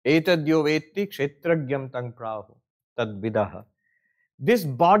etadyo vetti kshetragyam tang prahu tad vidaha. This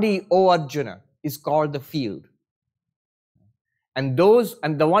body, O Arjuna, is called the field. And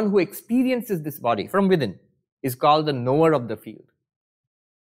the one who experiences this body from within is called the knower of the field.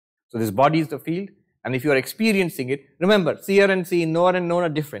 So this body is the field, and if you are experiencing it, remember, seer and seen, knower and known are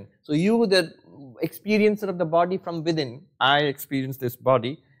different. So you, the experiencer of the body from within, I experience this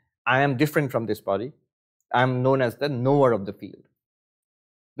body, I am different from this body, I am known as the knower of the field.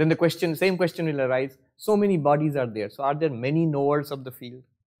 Then the same question will arise, so many bodies are there, so are there many knowers of the field?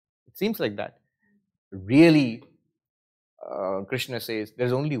 It seems like that. Really, Krishna says, there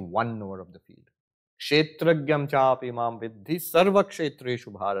is only one knower of the field. Kshetragyam chapi mam vidhi sarva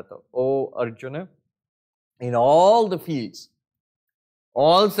kshetreshu bharata. O Arjuna, in all the fields,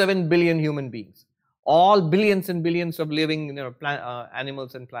 all 7 billion human beings, all billions and billions of living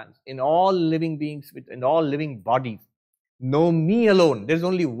animals and plants, in all living beings, in all living bodies, know me alone. There is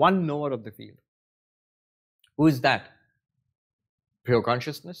only one knower of the field. Who is that? Pure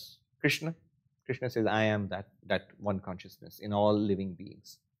consciousness, Krishna. Krishna says, I am that one consciousness in all living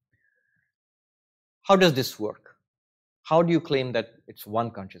beings. How does this work? How do you claim that it's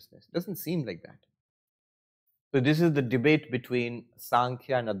one consciousness? It doesn't seem like that. So this is the debate between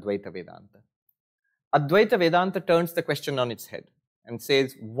Sankhya and Advaita Vedanta. Advaita Vedanta turns the question on its head and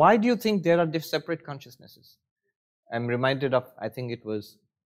says, why do you think there are separate consciousnesses? I'm reminded of, I think it was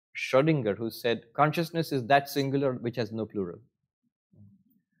Schrödinger who said, consciousness is that singular which has no plural.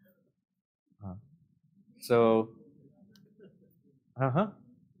 So,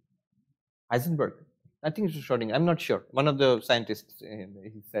 Heisenberg, I think it was Schrödinger, I'm not sure. One of the scientists,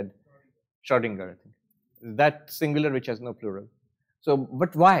 he said, Schrödinger, I think. That singular which has no plural. So,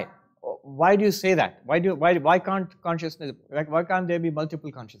 but why? Why do you say that? Why can't consciousness, why can't there be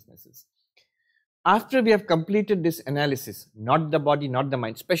multiple consciousnesses? After we have completed this analysis, not the body, not the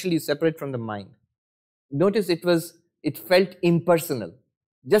mind, especially separate from the mind, notice it felt impersonal,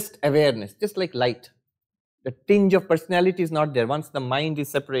 just awareness, just like light. The tinge of personality is not there. Once the mind is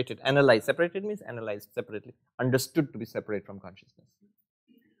separated, analyzed. Separated means analyzed separately, understood to be separate from consciousness.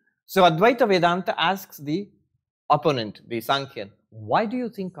 So Advaita Vedanta asks the opponent, the Sankhyan, why do you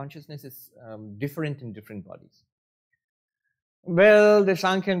think consciousness is different in different bodies? Well, the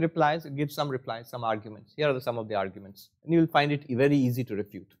Sankhyan replies, gives some replies, some arguments. Here are some of the arguments, and you will find it very easy to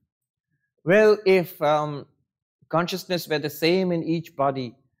refute. Well, if consciousness were the same in each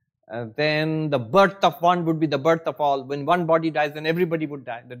body, then the birth of one would be the birth of all. When one body dies, then everybody would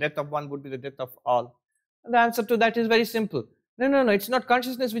die. The death of one would be the death of all. And the answer to that is very simple. No, it's not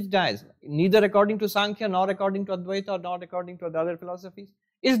consciousness which dies. Neither according to Sankhya, nor according to Advaita, nor according to the other philosophies.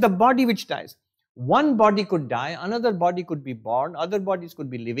 It's the body which dies. One body could die, another body could be born, other bodies could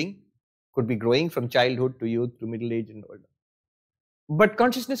be living, could be growing from childhood to youth to middle age and older. But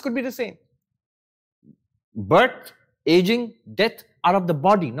consciousness could be the same. Birth, aging, death are of the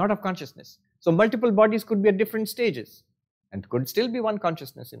body, not of consciousness. So multiple bodies could be at different stages and could still be one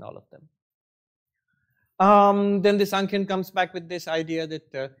consciousness in all of them. Then the Sankhyan comes back with this idea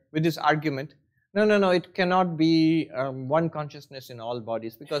that, with this argument, no, it cannot be one consciousness in all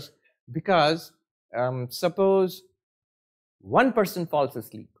bodies because suppose one person falls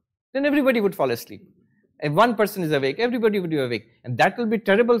asleep, then everybody would fall asleep. If one person is awake, everybody would be awake. And that will be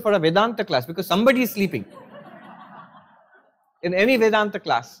terrible for a Vedanta class because somebody is sleeping. In any Vedanta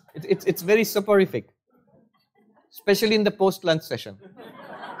class, it's very soporific, especially in the post-lunch session.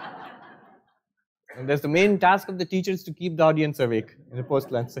 And that's the main task of the teacher is to keep the audience awake in the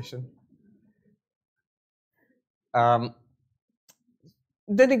post-lunch session. Then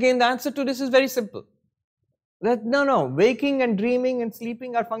again, the answer to this is very simple. That no, waking and dreaming and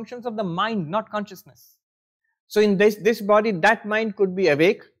sleeping are functions of the mind, not consciousness. So in this body, that mind could be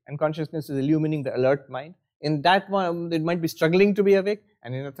awake and consciousness is illumining the alert mind. In that one, it might be struggling to be awake.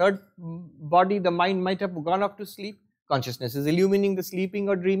 And in a third body, the mind might have gone off to sleep. Consciousness is illumining the sleeping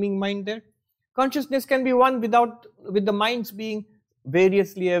or dreaming mind there. Consciousness can be one with the minds being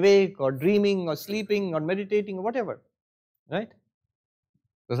variously awake or dreaming or sleeping or meditating or whatever, right?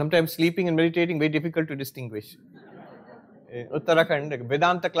 So sometimes sleeping and meditating very difficult to distinguish. In Uttarakhand,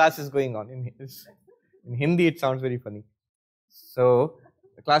 Vedanta class is going on. In Hindi, it sounds very funny. So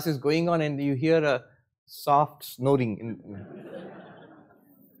the class is going on and you hear a soft snoring.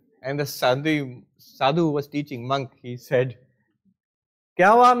 And the sadhu who was teaching, monk, he said,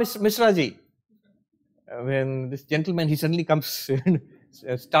 "Kya hua, Mishra ji?" When this gentleman, he suddenly comes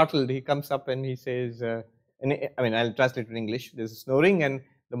startled, he comes up and he says, I'll translate in English, there's a snoring and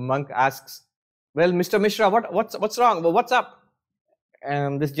the monk asks, well, Mr. Mishra, what's wrong? Well, what's up?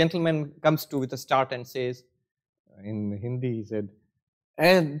 And this gentleman comes to with a start and says, in Hindi, he said,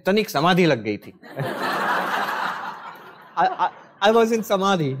 tanik samadhi lag gayi thi. I was in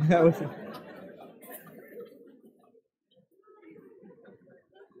samadhi.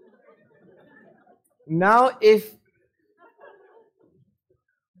 Now, if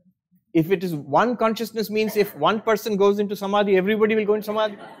it is one consciousness, means if one person goes into samadhi, everybody will go into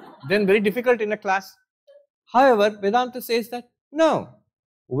samadhi, then very difficult in a class. However, Vedanta says that no,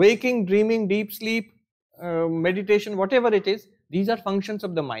 waking, dreaming, deep sleep, meditation, whatever it is, these are functions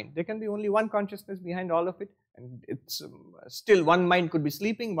of the mind. There can be only one consciousness behind all of it, and it's still one mind could be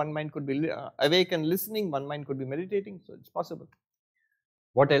sleeping, one mind could be awake and listening, one mind could be meditating, so it's possible.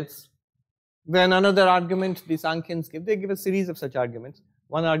 What else? Then another argument the Sankhyans give, they give a series of such arguments.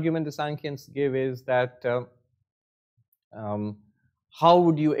 One argument the Sankhyans give is that how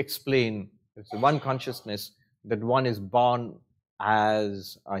would you explain, it's one consciousness, that one is born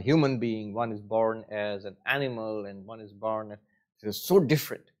as a human being, one is born as an animal, and one is born as, they're so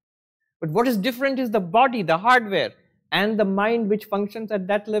different. But what is different is the body, the hardware, and the mind which functions at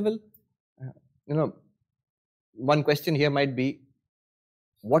that level. One question here might be,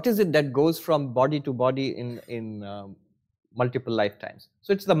 what is it that goes from body to body in multiple lifetimes?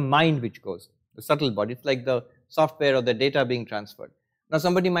 So it's the mind which goes, the subtle body. It's like the software or the data being transferred. Now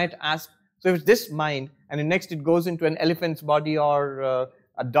somebody might ask, so if it's this mind and the next it goes into an elephant's body or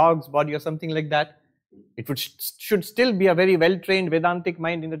a dog's body or something like that, it should still be a very well-trained Vedantic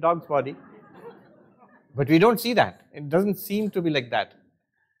mind in the dog's body. But we don't see that. It doesn't seem to be like that.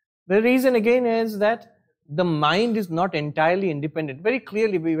 The reason again is that the mind is not entirely independent. Very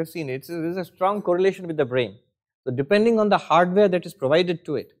clearly we have seen it. There is a strong correlation with the brain. So depending on the hardware that is provided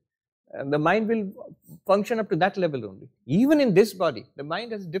to it, the mind will function up to that level only. Even in this body, the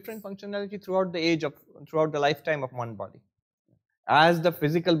mind has different functionality throughout the lifetime of one body. As the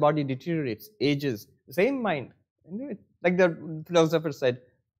physical body deteriorates, ages, the same mind, like the philosopher said,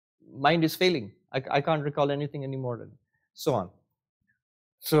 mind is failing. I can't recall anything anymore, and so on.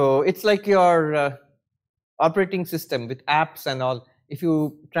 So it's like your operating system with apps and all. If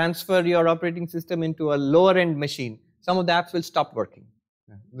you transfer your operating system into a lower end machine, some of the apps will stop working.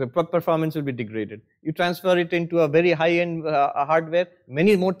 The performance will be degraded. You transfer it into a very high end hardware,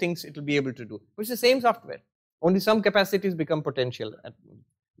 many more things it will be able to do. It's the same software. Only some capacities become potential at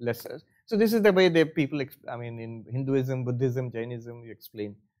lesser. So this is the way the people, in Hinduism, Buddhism, Jainism, you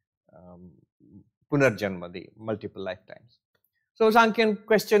explain Punarjanma, the multiple lifetimes. So Sankhyan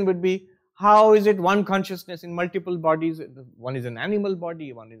question would be, how is it one consciousness in multiple bodies? One is an animal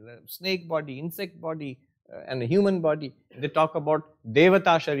body, one is a snake body, insect body, and a human body. They talk about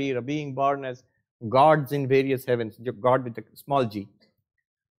Devata Sharira, being born as gods in various heavens, God with a small g.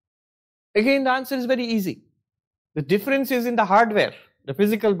 Again, the answer is very easy. The difference is in the hardware, the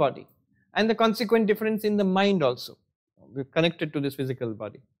physical body, and the consequent difference in the mind also. We're connected to this physical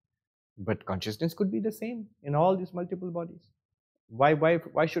body. But consciousness could be the same in all these multiple bodies.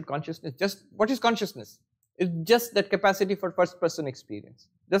 Why should consciousness, what is consciousness? It's just that capacity for first person experience,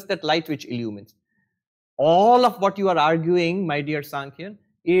 just that light which illumines. All of what you are arguing, my dear Sankhyan,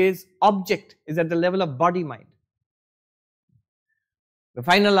 is at the level of body mind. The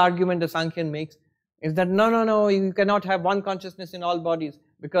final argument the Sankhyan makes is that no, you cannot have one consciousness in all bodies,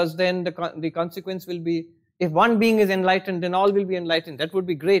 because then the consequence will be, if one being is enlightened, then all will be enlightened. That would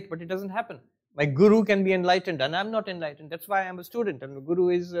be great, but it doesn't happen. My guru can be enlightened and I'm not enlightened. That's why I'm a student and the guru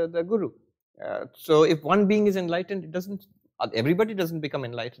is the guru. So if one being is enlightened, everybody doesn't become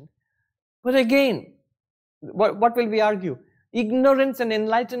enlightened. But again, what will we argue? Ignorance and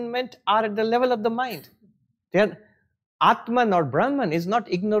enlightenment are at the level of the mind. Atman or Brahman is not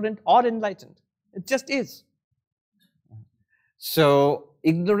ignorant or enlightened. It just is. So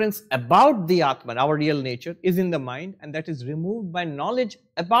ignorance about the Atman, our real nature, is in the mind, and that is removed by knowledge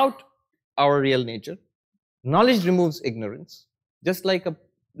about our real nature. Knowledge removes ignorance, just like a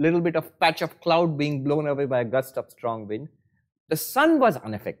little bit of patch of cloud being blown away by a gust of strong wind. The sun was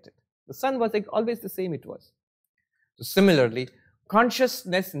unaffected. The sun was always the same it was. So similarly,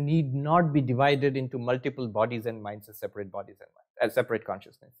 consciousness need not be divided into multiple bodies and minds as separate bodies and minds, as separate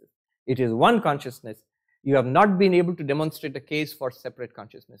consciousnesses. It is one consciousness. You have not been able to demonstrate a case for separate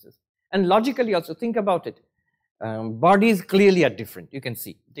consciousnesses. And logically also, think about it. Bodies clearly are different. You can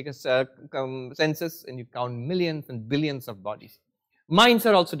see. Take a census and you count millions and billions of bodies. Minds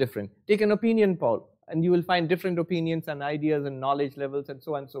are also different. Take an opinion poll and you will find different opinions and ideas and knowledge levels and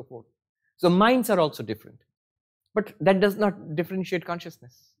so on and so forth. So minds are also different. But that does not differentiate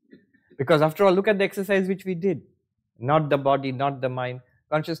consciousness. Because after all, look at the exercise which we did. Not the body, not the mind.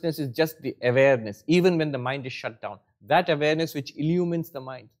 Consciousness is just the awareness, even when the mind is shut down. That awareness which illumines the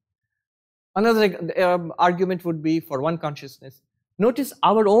mind. Another argument would be for one consciousness. Notice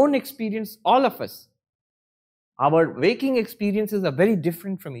our own experience, all of us. Our waking experiences are very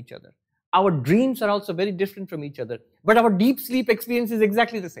different from each other. Our dreams are also very different from each other. But our deep sleep experience is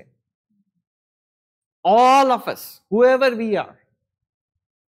exactly the same. All of us, whoever we are,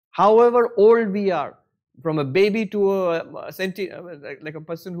 however old we are, from a baby to like a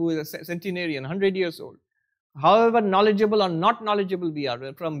person who is a centenarian, 100 years old, however knowledgeable or not knowledgeable we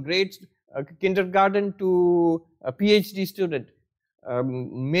are, from grade kindergarten to a PhD student,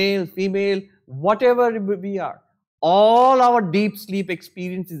 male, female, whatever we are, all our deep sleep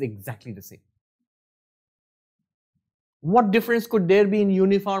experience is exactly the same. What difference could there be in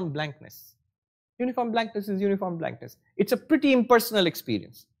uniform blankness? Uniform blankness is uniform blankness. It's a pretty impersonal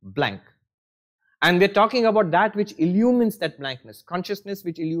experience, blank. And we're talking about that which illumines that blankness, consciousness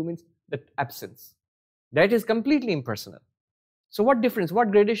which illumines that absence. That is completely impersonal. So what difference,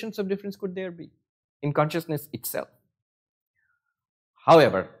 what gradations of difference could there be in consciousness itself?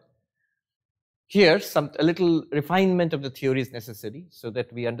 However, here a little refinement of the theory is necessary so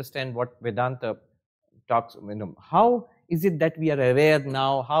that we understand what Vedanta talks about. How is it that we are aware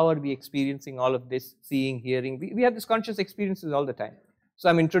now? How are we experiencing all of this, seeing, hearing? We have this conscious experiences all the time. So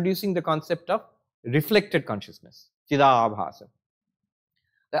I'm introducing the concept of reflected consciousness, chidabhasa.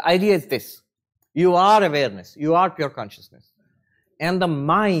 The idea is this: you are awareness, you are pure consciousness, and the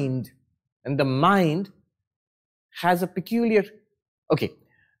mind has a peculiar, okay,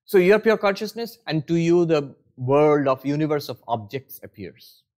 so you are pure consciousness, and to you the world of universe of objects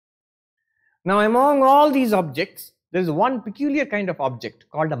appears. Now among all these objects, there is one peculiar kind of object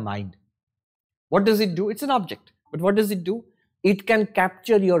called a mind. What does it do? It's an object, but what does it do? It can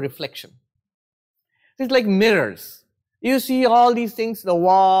capture your reflection. It's like mirrors. You see all these things, the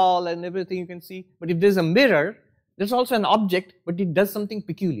wall and everything you can see, but if there's a mirror, there's also an object, but it does something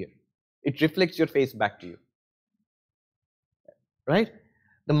peculiar. It reflects your face back to you. Right?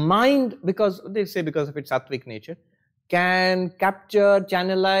 The mind, because they say because of its sattvic nature, can capture,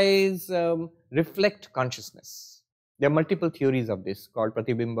 channelize, reflect consciousness. There are multiple theories of this called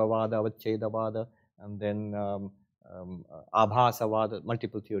Pratibimbavada, Avachedavada, and then Abhasavada.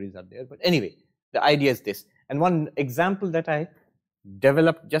 Multiple theories are there. But anyway, the idea is this. And one example that I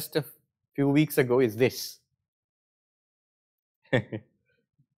developed just a few weeks ago is this. There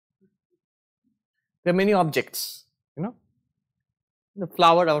are many objects, you know. The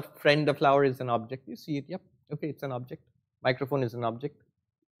flower, our friend, the flower is an object. You see it, yep, okay, it's an object. Microphone is an object.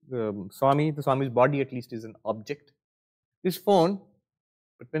 The Swami's body at least is an object. This phone,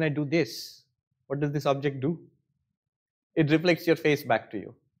 but when I do this, what does this object do? It reflects your face back to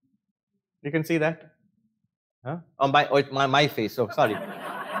you. You can see that? Huh? It's my face, so sorry.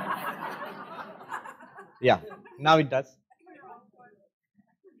 Yeah, now it does.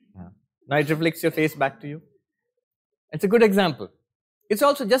 Now it reflects your face back to you. It's a good example. It's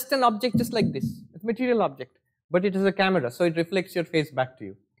also just an object just like this. It's a material object, but it is a camera, so it reflects your face back to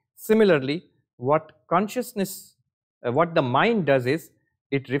you. Similarly, what consciousness, what the mind does is,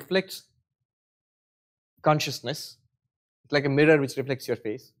 it reflects consciousness. It's like a mirror which reflects your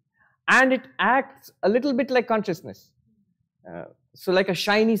face. And it acts a little bit like consciousness. So like a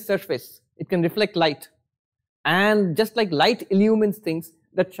shiny surface, it can reflect light. And just like light illumines things,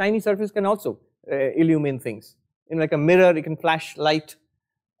 that shiny surface can also illumine things. Like a mirror, it can flash light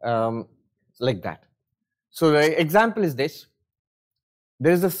like that. So the example is this.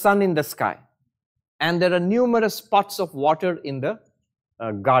 There is a sun in the sky. And there are numerous spots of water in the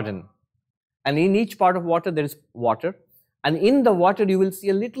garden. And in each part of water, there is water. And in the water, you will see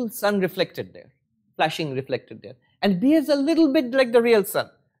a little sun reflected there, flashing reflected there. And it behaves a little bit like the real sun,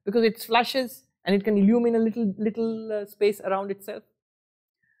 because it flashes and it can illumine a little space around itself.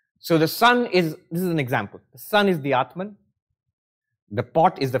 So the sun is, this is an example. The sun is the Atman. The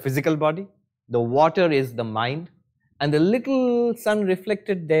pot is the physical body. The water is the mind. And the little sun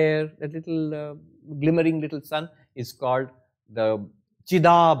reflected there, that little glimmering little sun, is called the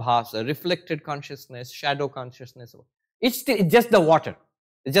Chidabhasa, reflected consciousness, shadow consciousness. It's just the water.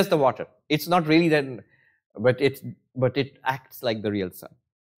 It's just the water. It's not really that, but it acts like the real sun.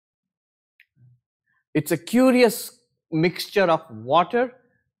 It's a curious mixture of water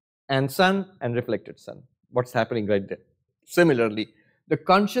and sun and reflected sun. What's happening right there? Similarly, the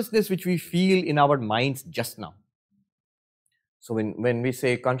consciousness which we feel in our minds just now. So when we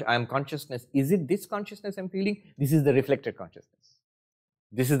say I am consciousness, is it this consciousness I'm feeling? This is the reflected consciousness.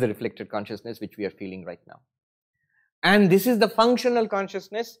 This is the reflected consciousness which we are feeling right now. And this is the functional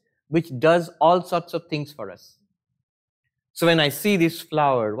consciousness which does all sorts of things for us. So when I see this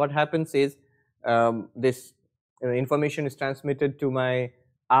flower, what happens is this information is transmitted to my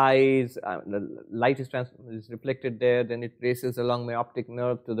eyes, the light is reflected there, then it races along my optic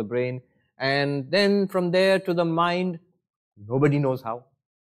nerve to the brain, and then from there to the mind. Nobody knows how.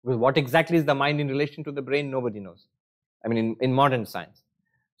 Well, what exactly is the mind in relation to the brain? Nobody knows. I mean, in modern science.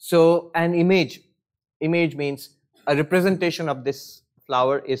 So an image means a representation of this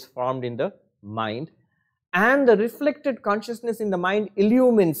flower is formed in the mind, and the reflected consciousness in the mind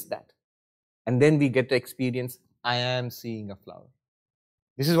illumines that. And then we get to experience, I am seeing a flower.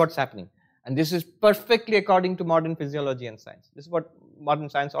 This is what's happening. And this is perfectly according to modern physiology and science. This is what modern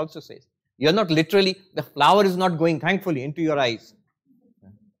science also says. You're not literally, the flower is not going, thankfully, into your eyes.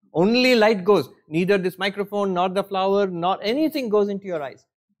 Only light goes. Neither this microphone, nor the flower, nor anything goes into your eyes.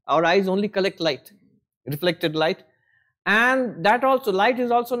 Our eyes only collect light, reflected light. And that also, light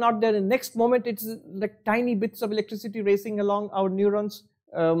is also not there. In the next moment, it's like tiny bits of electricity racing along our neurons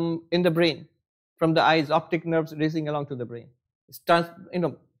in the brain, from the eyes, optic nerves racing along to the brain. It's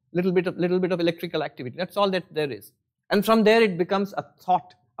little bit of electrical activity. That's all that there is. And from there, it becomes a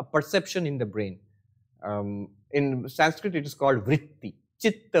thought, a perception in the brain. In Sanskrit, it is called vritti,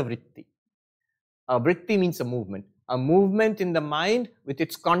 chitta vritti. Vritti means a movement. A movement in the mind with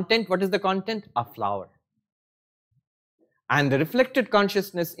its content. What is the content? A flower. And the reflected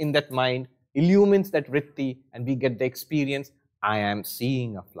consciousness in that mind illumines that vritti, and we get the experience, I am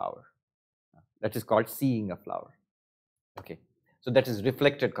seeing a flower. That is called seeing a flower. Okay. So that is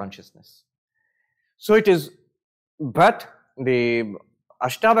reflected consciousness. So it is, but the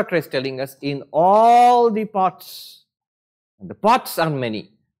Ashtāvakra is telling us, in all the pots are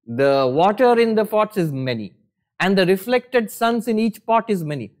many, the water in the pots is many, and the reflected suns in each pot is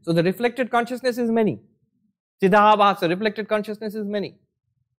many. So the reflected consciousness is many. Chidāvāsa, reflected consciousness is many.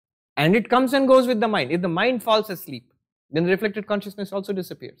 And it comes and goes with the mind. If the mind falls asleep, then the reflected consciousness also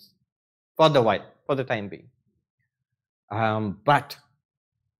disappears for the while, for the time being. But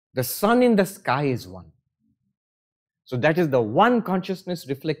the sun in the sky is one. So that is the one consciousness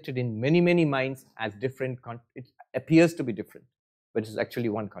reflected in many, many minds as different. It appears to be different, but it is actually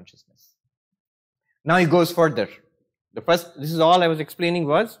one consciousness. Now he goes further. This is all I was explaining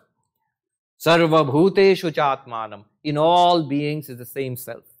was Sarvabhuteshu Chatmanam. In all beings is the same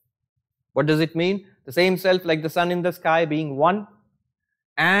self. What does it mean? The same self, like the sun in the sky, being one.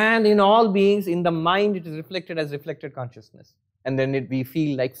 And in all beings, in the mind, it is reflected as reflected consciousness. And then we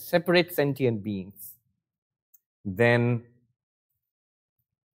feel like separate sentient beings. Then,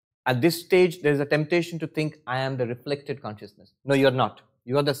 at this stage, there is a temptation to think, I am the reflected consciousness. No, you are not.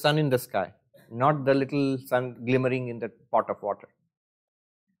 You are the sun in the sky, not the little sun glimmering in the pot of water.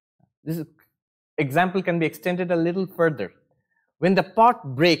 This example can be extended a little further. When the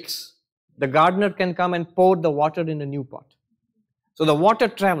pot breaks, the gardener can come and pour the water in a new pot. So the water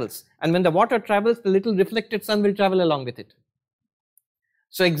travels, and when the water travels, the little reflected sun will travel along with it.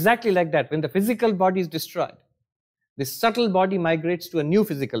 So exactly like that, when the physical body is destroyed, this subtle body migrates to a new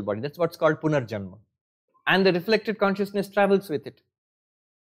physical body. That's what's called punarjanma. And the reflected consciousness travels with it.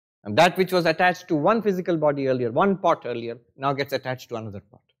 And that which was attached to one physical body earlier, one pot earlier, now gets attached to another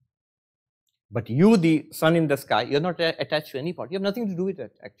pot. But you, the sun in the sky, you're not attached to any pot. You have nothing to do with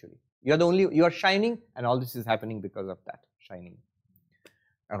it, actually. You are shining, and all this is happening because of that shining.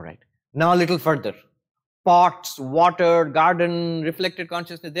 All right. Now a little further. Pots, water, garden, reflected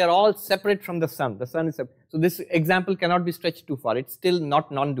consciousness, they are all separate from the sun. The sun is separate. So this example cannot be stretched too far. It's still not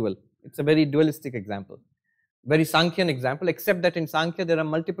non-dual. It's a very dualistic example. Very Sankhyan example, except that in Sankhya there are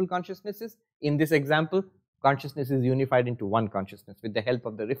multiple consciousnesses. In this example, consciousness is unified into one consciousness with the help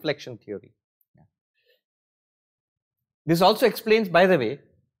of the reflection theory. Yeah. This also explains, by the way,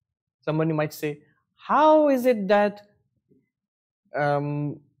 somebody might say, how is it that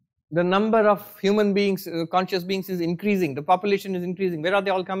the number of human beings, conscious beings is increasing, the population is increasing, where are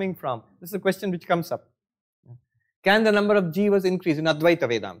they all coming from? This is a question which comes up. Can the number of jivas increase in Advaita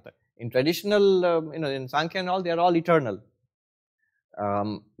Vedanta? In traditional, in Sankhya and all, they are all eternal. There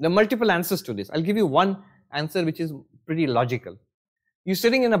are multiple answers to this. I'll give you one answer which is pretty logical. You're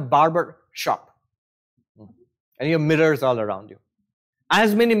sitting in a barber shop and you have mirrors all around you.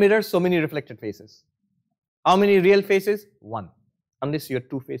 As many mirrors, so many reflected faces. How many real faces? One. Unless you're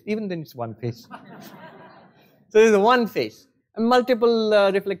two-faced, even then it's one face. So there's one face and multiple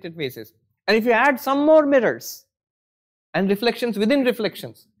reflected faces. And if you add some more mirrors and reflections within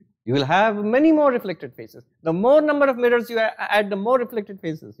reflections, you will have many more reflected faces. The more number of mirrors you add, the more reflected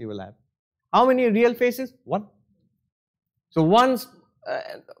faces you will have. How many real faces? One. So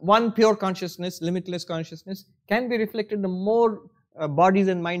one pure consciousness, limitless consciousness, can be reflected. The more bodies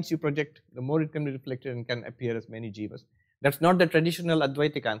and minds you project, the more it can be reflected and can appear as many jivas. That's not the traditional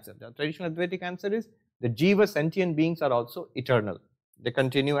Advaitic answer. The traditional Advaitic answer is the Jiva, sentient beings, are also eternal. They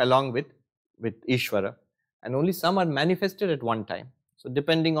continue along with Ishvara, and only some are manifested at one time. So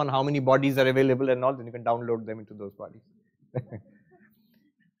depending on how many bodies are available and all, then you can download them into those bodies.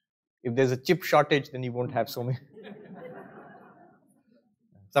 If there's a chip shortage, then you won't have so many.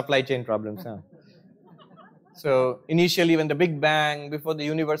 Supply chain problems, huh? So initially when the Big Bang, before the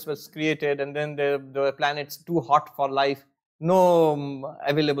universe was created, and then the planet's too hot for life, no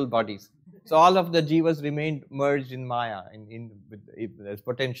available bodies. So all of the jivas remained merged in Maya, as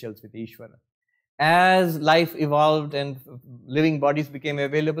potentials with Ishvara. As life evolved and living bodies became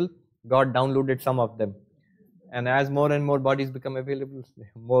available, God downloaded some of them. And as more and more bodies become available,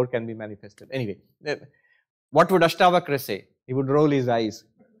 more can be manifested. Anyway, what would Ashtāvakra say? He would roll his eyes.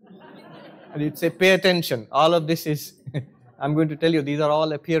 And he'd say, pay attention. All of this is, I'm going to tell you, these are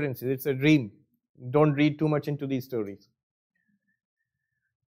all appearances. It's a dream. Don't read too much into these stories.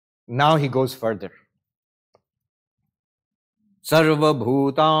 Now he goes further. Sarva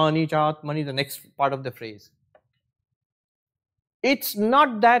bhutani chatmani, the next part of the phrase. It's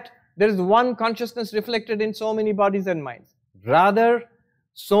not that there is one consciousness reflected in so many bodies and minds. Rather,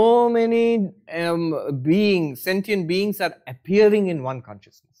 so many beings, sentient beings, are appearing in one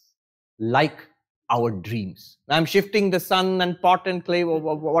consciousness, like our dreams. I'm shifting the sun and pot and clay,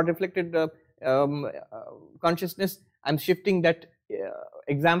 what reflected consciousness. I'm shifting that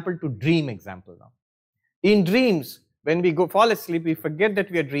example to dream example now. In dreams, when we fall asleep, we forget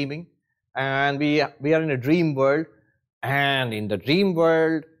that we are dreaming, and we are in a dream world. And in the dream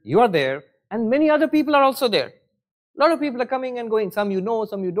world, you are there, and many other people are also there. A lot of people are coming and going. Some you know,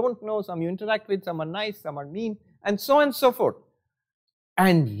 some you don't know, some you interact with, some are nice, some are mean, and so on and so forth.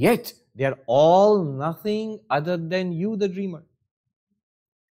 And yet, they are all nothing other than you, the dreamer.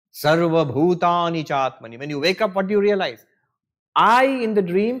 Sarva bhutani chatmani. When you wake up, what do you realize? I in the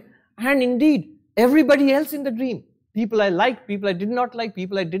dream, and indeed, everybody else in the dream. People I liked, people I did not like,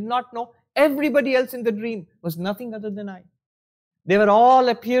 people I did not know. Everybody else in the dream was nothing other than I. They were all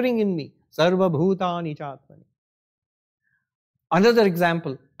appearing in me. Sarva bhutani chatmani. Another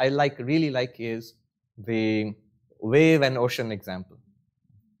example I really like is the wave and ocean example.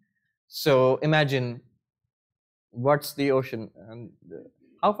 So imagine, what's the ocean?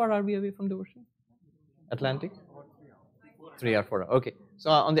 How far are we away from the ocean? Atlantic? 3 or 4. Okay.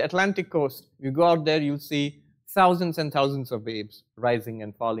 So on the Atlantic coast, you go out there, you see thousands and thousands of waves rising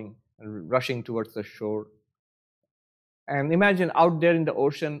and falling and rushing towards the shore. And imagine out there in the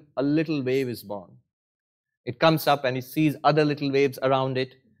ocean, a little wave is born. It comes up and it sees other little waves around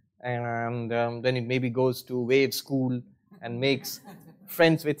it, and then it maybe goes to wave school and makes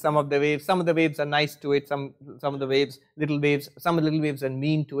friends with some of the waves. Some of the waves are nice to it, some of the waves, some of the little waves are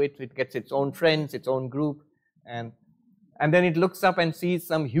mean to it. It gets its own friends, its own group, and then it looks up and sees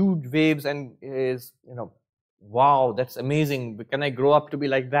some huge waves and is, wow, that's amazing. Can I grow up to be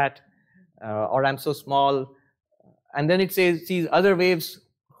like that? Or I'm so small. And then it sees other waves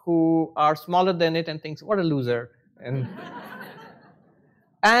who are smaller than it and thinks, what a loser.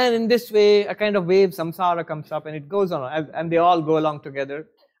 And in this way, a kind of wave, samsara, comes up and it goes on, and they all go along together.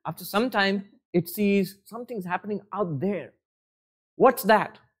 After some time, it sees something's happening out there. What's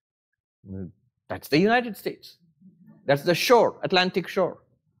that? That's the United States. That's the shore, Atlantic shore.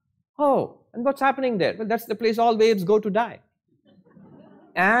 Oh, and what's happening there? Well, that's the place all waves go to die.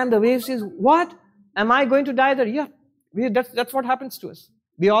 And the wave says, what? Am I going to die there? Yeah, that's what happens to us.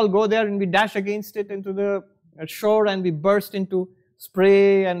 We all go there and we dash against it into the shore, and we burst into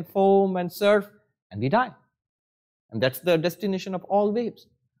spray and foam and surf, and we die. And that's the destination of all waves.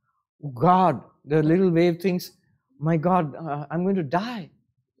 God, the little wave thinks, my God, I'm going to die.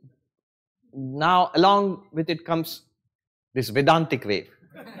 Now, along with it comes this Vedantic wave.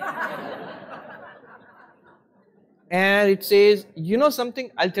 And it says, you know something?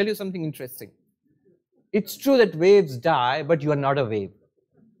 I'll tell you something interesting. It's true that waves die, but you are not a wave.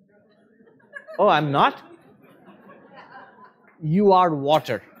 Oh, I'm not? You are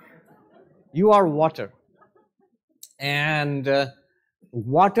water. You are water. And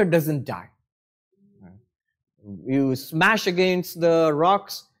water doesn't die. You smash against the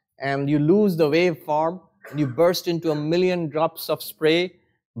rocks and you lose the waveform, and you burst into 1,000,000 drops of spray,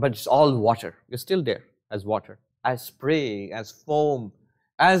 but it's all water. You're still there as water, as spray, as foam.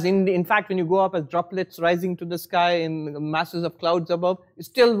 As in fact, when you go up as droplets rising to the sky in masses of clouds above, it's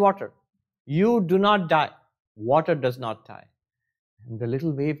still water. You do not die. Water does not die. And the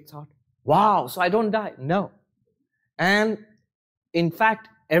little wave thought, wow, so I don't die. No. And in fact,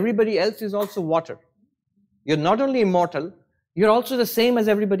 everybody else is also water. You're not only immortal, you're also the same as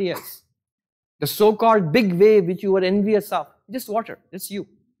everybody else. The so-called big wave which you were envious of, just water, that's you.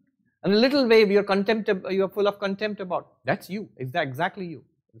 And the little wave you're full of contempt about, that's you, exactly you,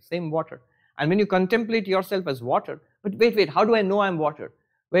 the same water. And when you contemplate yourself as water, but wait, how do I know I'm water?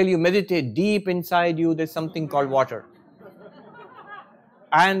 Well, you meditate deep inside you, there's something called water.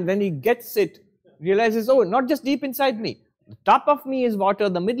 And when he gets it, realizes, oh, not just deep inside me. The top of me is water,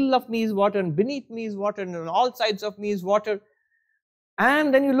 the middle of me is water, and beneath me is water, and on all sides of me is water.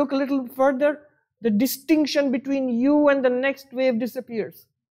 And then you look a little further, the distinction between you and the next wave disappears.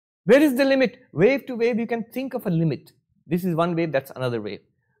 Where is the limit? Wave to wave, you can think of a limit. This is one wave, that's another wave.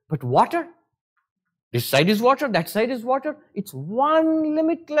 But water, this side is water, that side is water. It's one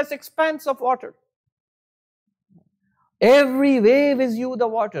limitless expanse of water. Every wave is you, the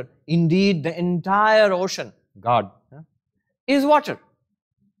water. Indeed, the entire ocean, God, is water.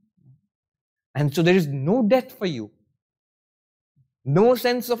 And so there is no death for you. No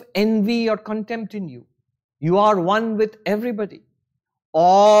sense of envy or contempt in you. You are one with everybody.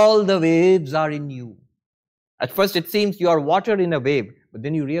 All the waves are in you. At first it seems you are water in a wave, but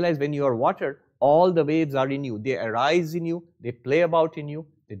then you realize when you are water, all the waves are in you. They arise in you, they play about in you,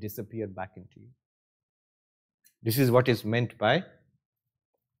 they disappear back into you. This is what is meant by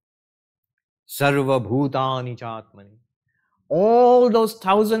Sarvabhutani Chatmani. All those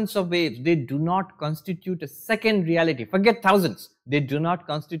thousands of waves, they do not constitute a second reality. Forget thousands. They do not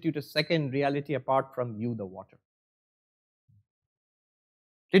constitute a second reality apart from you, the water.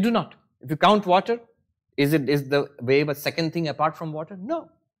 They do not. If you count water, is the wave a second thing apart from water? No.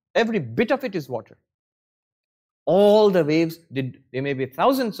 Every bit of it is water. All the waves, there may be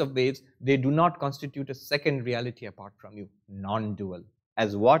thousands of waves, they do not constitute a second reality apart from you. Non-dual.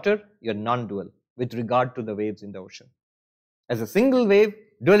 As water, you're non-dual with regard to the waves in the ocean. As a single wave,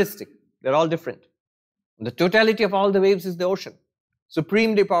 dualistic. They're all different. The totality of all the waves is the ocean.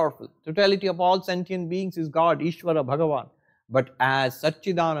 Supremely powerful. Totality of all sentient beings is God, Ishvara, Bhagavan. But as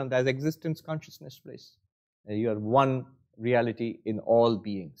Satchidananda, as existence, consciousness, place, you are one reality in all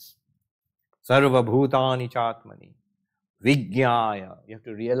beings. Sarva Bhutani Chatmani. Vijnaya. You have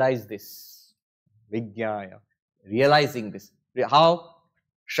to realize this. Vijnaya. Realizing this. How?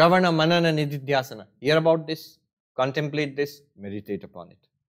 Shravana, Manana, Nididhyasana. Hear about this. Contemplate this. Meditate upon it.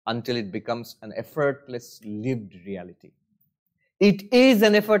 Until it becomes an effortless lived reality. It is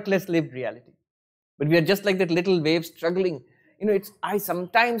an effortless lived reality. But we are just like that little wave struggling. You know, I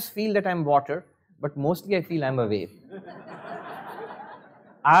sometimes feel that I'm water, but mostly I feel I'm a wave.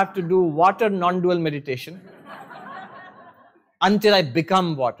 I have to do water non-dual meditation until I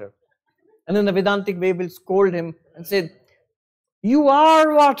become water. And then the Vedantic wave will scold him and say, you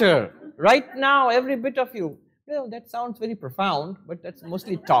are water, right now, every bit of you. You know, that sounds very profound, but that's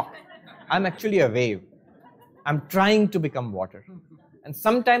mostly talk. I'm actually a wave. I'm trying to become water. And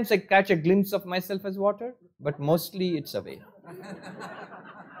sometimes I catch a glimpse of myself as water, but mostly it's a wave.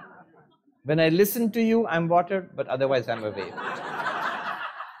 When I listen to you, I'm water, but otherwise I'm a wave.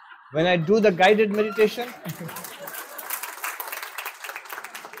 When I do the guided meditation,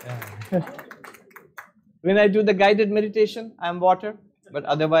 when I do the guided meditation, I'm water, but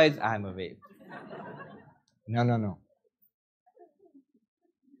otherwise I'm a wave. No.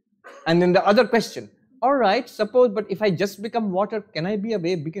 And then the other question, all right, suppose, but if I just become water, can I be a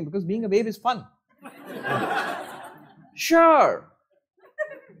wave? Because being a wave is fun. Sure.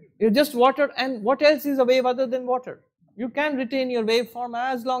 You're just water, and what else is a wave other than water? You can retain your wave form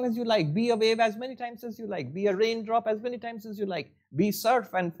as long as you like. Be a wave as many times as you like. Be a raindrop as many times as you like. Be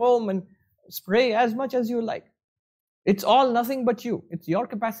surf and foam and spray as much as you like. It's all nothing but you. It's your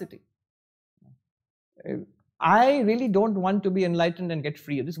capacity. I really don't want to be enlightened and get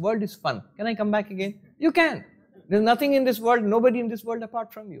free. This world is fun. Can I come back again? You can. There's nothing in this world, nobody in this world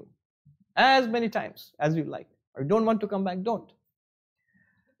apart from you. As many times as you like. Or you don't want to come back, don't.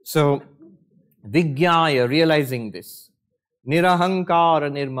 So, Vijnaya, realizing this.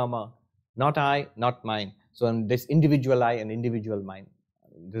 Nirahankara nirmama. Not I, not mine. So, this individual I and individual mine.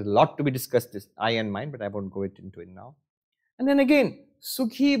 There's a lot to be discussed, this I and mine, but I won't go into it now. And then again,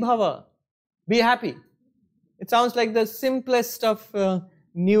 Sukhi Bhava. Be happy. It sounds like the simplest of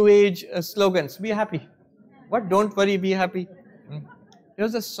new age slogans. Be happy. What? Don't worry, be happy.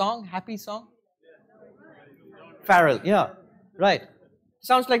 There's a song, happy song. Farrell, yeah, right.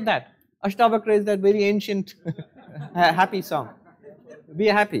 Sounds like that. Ashtāvakra is that very ancient happy song. Be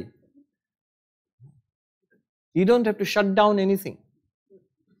happy. You don't have to shut down anything.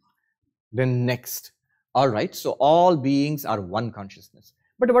 Then next, all right, so all beings are one consciousness.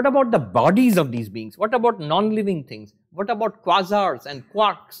 But what about the bodies of these beings? What about non-living things? What about quasars and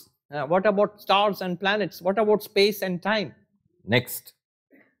quarks? What about stars and planets? What about space and time? Next,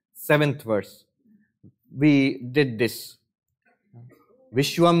 7th verse. we did this.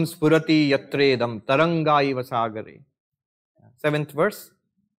 Vishwam spurati yatredam tarangaiva sagare. 7th verse.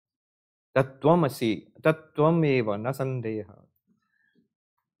 Tattvamasi tattvam na sandeha.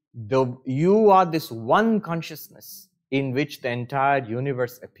 You are this one consciousness in which the entire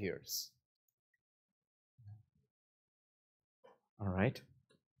universe appears. All right.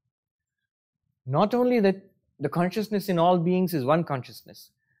 Not only that the consciousness in all beings is one consciousness,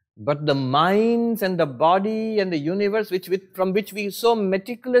 but the minds and the body and the universe from which we so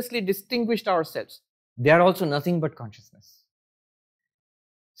meticulously distinguished ourselves, they are also nothing but consciousness.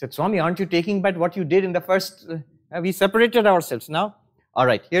 I said, Swami, aren't you taking back what you did in the first? We separated ourselves now. All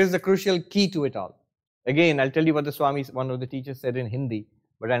right, here's the crucial key to it all. Again, I'll tell you what the Swami, one of the teachers, said in Hindi,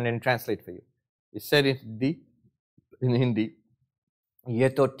 but I'll then translate for you. He said in Hindi, ये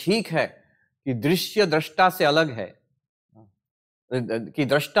तो ठीक है कि दृश्य दृष्टा से अलग है, कि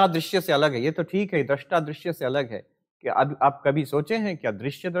दृष्टा दृश्य से अलग है. ये तो ठीक है, दृष्टा दृश्य से अलग है. कि आप कभी सोचे हैं क्या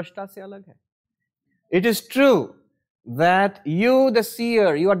दृश्य दृष्टा से अलग है? It is true that you, the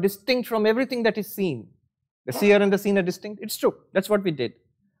seer, you are distinct from everything that is seen. The seer and the seen are distinct. It's true. That's what we did.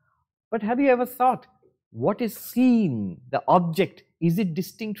 But have you ever thought, what is seen, the object, is it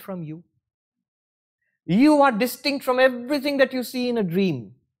distinct from you? You are distinct from everything that you see in a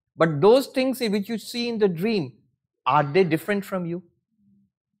dream. But those things which you see in the dream, are they different from you?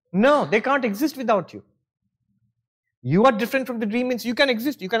 No, they can't exist without you. You are different from the dream means you can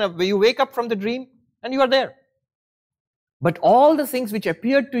exist. You wake up from the dream and you are there. But all the things which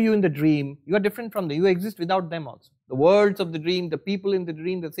appeared to you in the dream, you are different from them. You exist without them also. The words of the dream, the people in the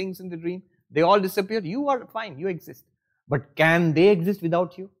dream, the things in the dream, they all disappear. You are fine, you exist. But can they exist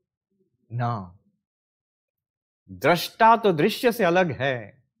without you? No. दृष्टा तो दृश्य से अलग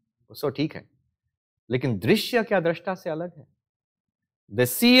है, सो ठीक है, लेकिन दृश्य क्या दृष्टा से अलग है? The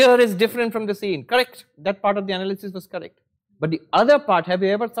seer is different from the seen. Correct. That part of the analysis was correct. But the other part, have you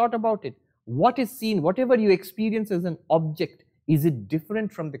ever thought about it? What is seen, whatever you experience as an object, is it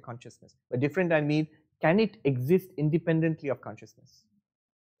different from the consciousness? By different, I mean, can it exist independently of consciousness?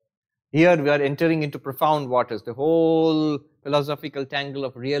 Here we are entering into profound waters, the whole philosophical tangle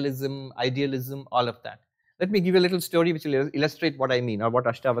of realism, idealism, all of that. Let me give you a little story which will illustrate what I mean, or what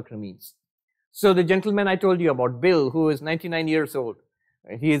Ashtāvakra means. So the gentleman I told you about, Bill, who is 99 years old,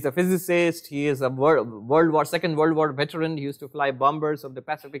 he is a physicist, he is a Second World War veteran, he used to fly bombers of the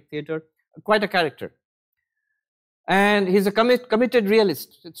Pacific Theater, quite a character. And he's a committed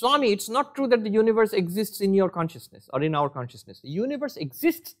realist. He said, Swami, it's not true that the universe exists in your consciousness or in our consciousness. The universe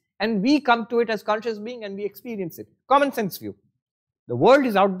exists and we come to it as conscious being and we experience it. Common sense view. The world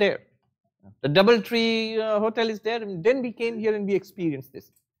is out there. The Doubletree Hotel is there, and then we came here and we experienced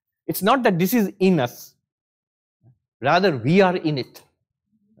this. It's not that this is in us, rather we are in it.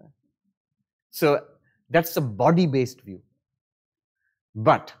 So that's a body-based view.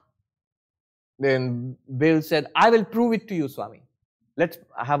 But then Bill said, I will prove it to you, Swami. Let's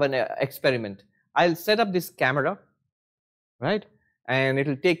have an experiment. I'll set up this camera, right? And it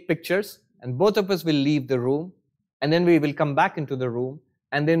will take pictures, and both of us will leave the room, and then we will come back into the room,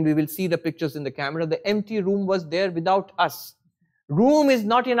 and then we will see the pictures in the camera. The empty room was there without us. Room is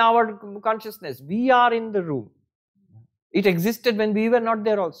not in our consciousness. We are in the room. It existed when we were not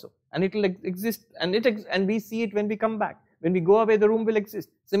there also. And it will exist, and we see it when we come back. When we go away, the room will exist.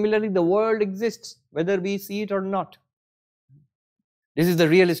 Similarly, the world exists, whether we see it or not. This is the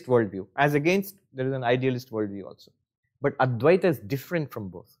realist worldview. As against, there is an idealist worldview also. But Advaita is different from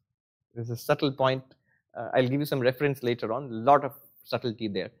both. There's a subtle point. I'll give you some reference later on. A lot of subtlety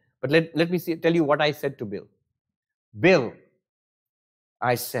there. But let me tell you what I said to Bill. Bill,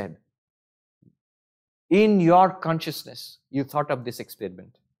 I said, in your consciousness, you thought of this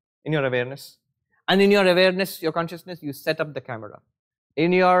experiment. In your awareness. And in your awareness, your consciousness, you set up the camera.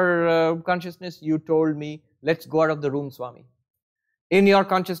 In your consciousness, you told me, let's go out of the room, Swami. In your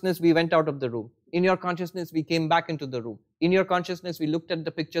consciousness, we went out of the room. In your consciousness, we came back into the room. In your consciousness, we looked at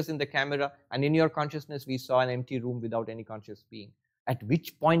the pictures in the camera. And in your consciousness, we saw an empty room without any conscious being. At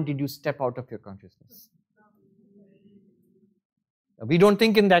which point did you step out of your consciousness? We don't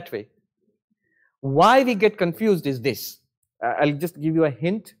think in that way. Why we get confused is this. I'll just give you a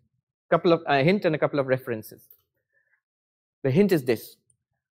hint. And a couple of references. The hint is this.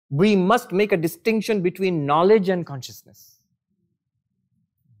 We must make a distinction between knowledge and consciousness.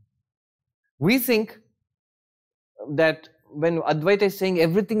 We think that when Advaita is saying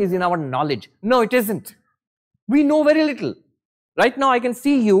everything is in our knowledge. No, it isn't. We know very little. Right now I can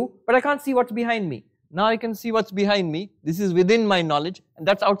see you, but I can't see what's behind me. Now I can see what's behind me. This is within my knowledge, and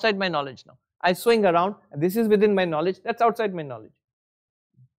that's outside my knowledge now. I swing around, and this is within my knowledge, that's outside my knowledge.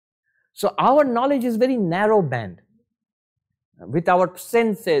 So our knowledge is very narrow band. With our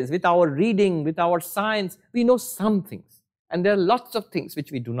senses, with our reading, with our science, we know some things. And there are lots of things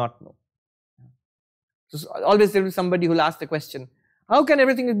which we do not know. So always there will be somebody who will ask the question, how can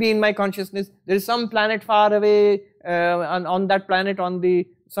everything be in my consciousness? There is some planet far away, on that planet, on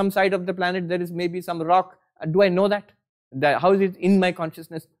some side of the planet, there is maybe some rock. Do I know that? How is it in my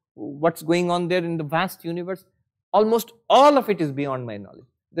consciousness? What's going on there in the vast universe? Almost all of it is beyond my knowledge.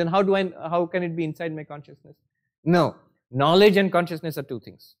 Then how can it be inside my consciousness? No. Knowledge and consciousness are two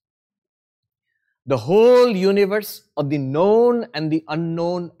things. The whole universe of the known and the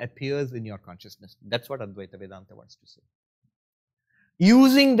unknown appears in your consciousness. That's what Advaita Vedanta wants to say.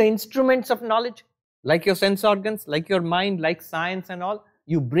 Using the instruments of knowledge, like your sense organs, like your mind, like science and all,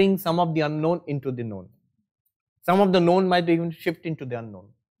 you bring some of the unknown into the known. Some of the known might even shift into the unknown.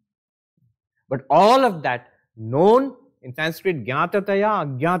 But all of that, known, in Sanskrit,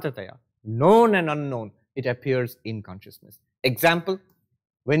 jnatataya, ajnatataya, known and unknown, it appears in consciousness. Example,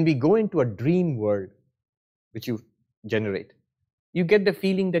 when we go into a dream world, which you generate, you get the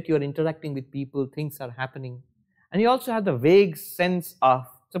feeling that you are interacting with people, things are happening. And you also have the vague sense of,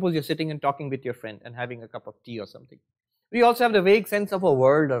 suppose you're sitting and talking with your friend and having a cup of tea or something. You also have the vague sense of a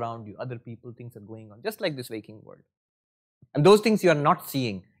world around you, other people, things are going on, just like this waking world. And those things you are not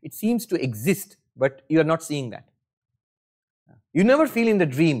seeing. It seems to exist, but you are not seeing that. You never feel in the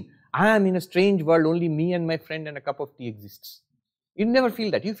dream, I am in a strange world, only me and my friend and a cup of tea exists. You never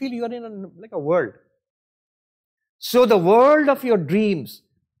feel that. You feel you are in like a world. So the world of your dreams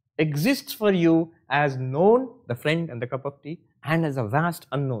exists for you as known, the friend and the cup of tea, and as a vast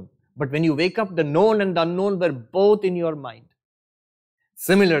unknown. But when you wake up, the known and the unknown were both in your mind.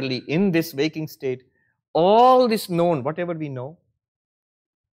 Similarly, in this waking state, all this known, whatever we know,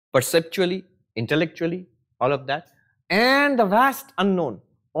 perceptually, intellectually, all of that, and the vast unknown,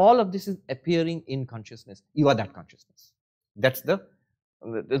 all of this is appearing in consciousness. You are that consciousness. That's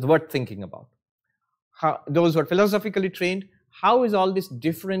worth thinking about. Those who are philosophically trained, how is all this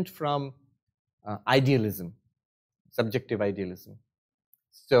different from idealism, subjective idealism?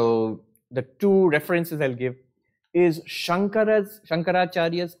 So the two references I'll give is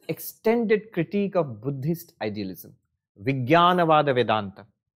Shankaracharya's extended critique of Buddhist idealism, Vijnanavada Vedanta.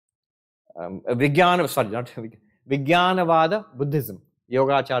 Vijnanavada Buddhism,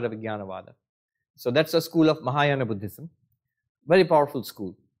 Yogachara Vijnanavada. So that's a school of Mahayana Buddhism, very powerful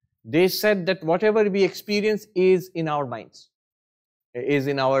school. They said that whatever we experience is in our minds, is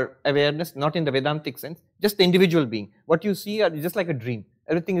in our awareness, not in the Vedantic sense, just the individual being. What you see is just like a dream.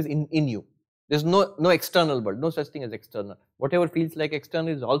 Everything is in you. There's no external world, no such thing as external. Whatever feels like external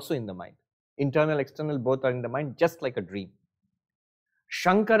is also in the mind. Internal, external, both are in the mind, just like a dream.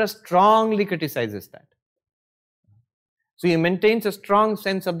 Shankara strongly criticizes that. So he maintains a strong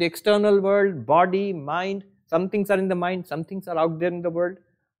sense of the external world, body, mind. Some things are in the mind, some things are out there in the world.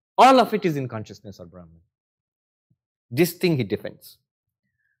 All of it is in consciousness or Brahman. This thing he defends.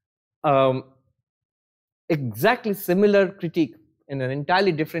 Exactly similar critique in an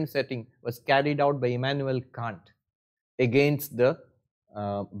entirely different setting was carried out by Immanuel Kant against the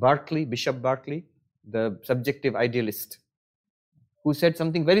Bishop Berkeley, the subjective idealist, who said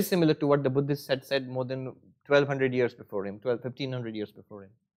something very similar to what the Buddhists had said more than 1200 years before him, 1500 years before him.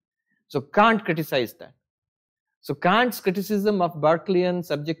 So Kant criticized that. So Kant's criticism of Berkeleyan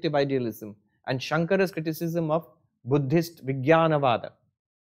subjective idealism and Shankara's criticism of Buddhist Vijnanavada,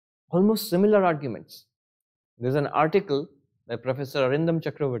 almost similar arguments. There's an article by Professor Arindam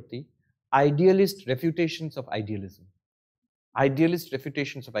Chakravarti, Idealist Refutations of Idealism. Idealist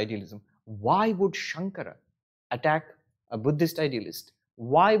Refutations of Idealism. Why would Shankara attack a Buddhist idealist?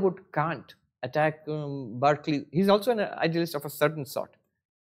 Why would Kant attack Berkeley? He's also an idealist of a certain sort.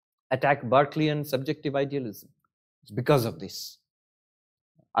 Attack Berkeleyan subjective idealism. It's because of this.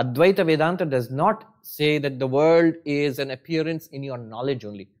 Advaita Vedanta does not say that the world is an appearance in your knowledge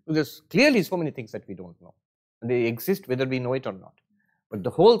only. There's clearly so many things that we don't know. They exist whether we know it or not. But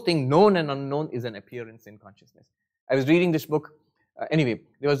the whole thing, known and unknown, is an appearance in consciousness. I was reading this book. Anyway,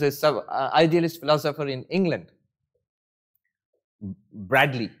 there was this idealist philosopher in England,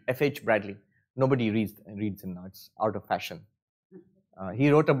 Bradley, F.H. Bradley. Nobody reads him now. It's out of fashion. He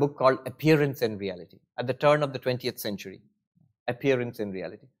wrote a book called Appearance and Reality at the turn of the 20th century. Appearance and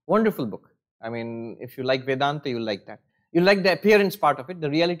Reality. Wonderful book. I mean, if you like Vedanta, you'll like that. You like the appearance part of it. The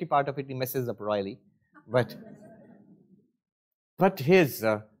reality part of it, he messes up royally. But his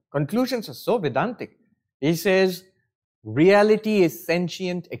conclusions are so Vedantic. He says, reality is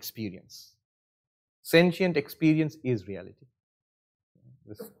sentient experience. Sentient experience is reality.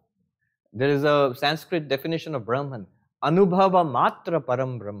 There is a Sanskrit definition of Brahman, Anubhava Matra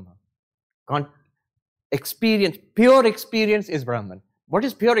Param Brahma. Experience, pure experience is Brahman. What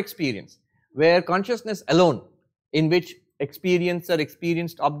is pure experience? Where consciousness alone, in which experiencer,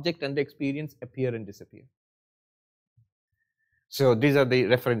 experienced object and the experience appear and disappear. So these are the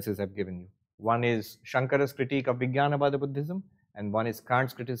references I've given you. One is Shankara's critique of Vijnanavada Buddhism, and one is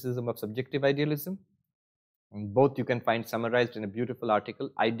Kant's criticism of subjective idealism. And both you can find summarized in a beautiful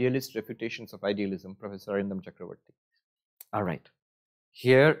article, Idealist Refutations of Idealism, Professor Arindam Chakravarti. All right.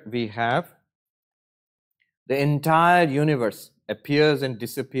 Here we have the entire universe appears and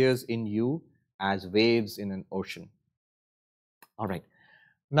disappears in you as waves in an ocean. All right.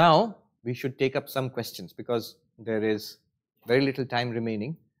 Now we should take up some questions because there is very little time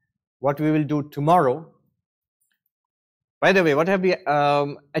remaining. What we will do tomorrow, by the way, what have we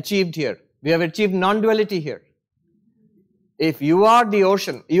achieved here? We have achieved non-duality here. If you are the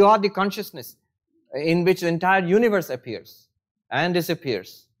ocean, you are the consciousness in which the entire universe appears and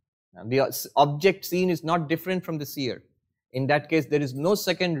disappears. Now, the object seen is not different from the seer. In that case, there is no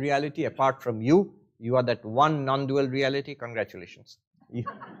second reality apart from you. You are that one non-dual reality. Congratulations.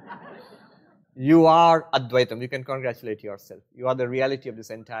 You are Advaitam. You can congratulate yourself. You are the reality of this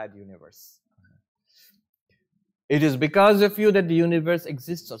entire universe. It is because of you that the universe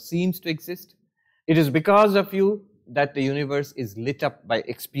exists or seems to exist. It is because of you that the universe is lit up by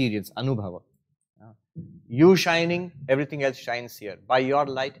experience, Anubhava. You shining, everything else shines here. By your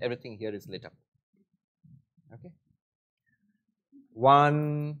light, everything here is lit up. Okay?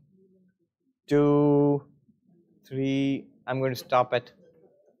 1, 2, 3. I'm going to stop at.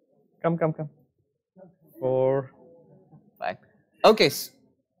 Come. 4, 5. Okay.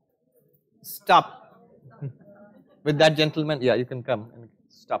 Stop. With that gentleman, yeah, you can come and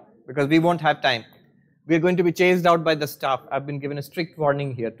stop because we won't have time. We are going to be chased out by the staff. I've been given a strict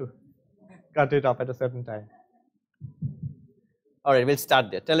warning here to cut it off at a certain time. All right, we'll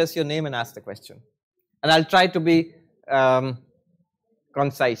start there. Tell us your name and ask the question. And I'll try to be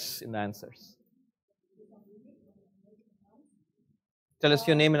concise in the answers. Tell us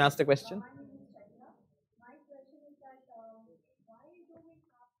your name and ask the question. My question is that why do we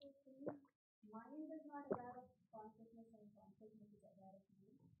have to think mind is not aware of consciousness and consciousness is aware of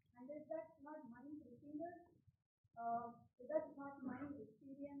mind? And is that not mind within us? Is that not mind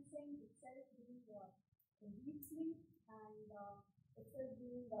experiencing itself being in deep sleep and itself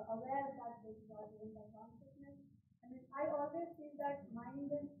being aware that this is not even by consciousness? I mean, I always feel that mind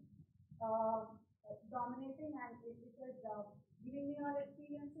is dominating and it is giving me all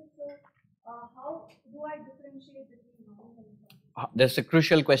experiences. So, how do I differentiate between mind and consciousness? That's a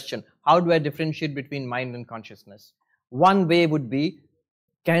crucial question. How do I differentiate between mind and consciousness? One way would be,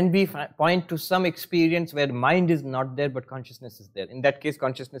 can we point to some experience where mind is not there but consciousness is there? In that case,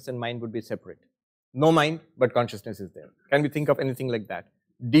 consciousness and mind would be separate. No mind but consciousness is there. Can we think of anything like that?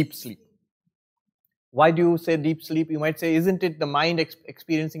 Deep sleep. Why do you say deep sleep? You might say, isn't it the mind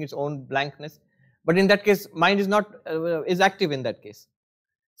experiencing its own blankness? But in that case, mind is not is active in that case.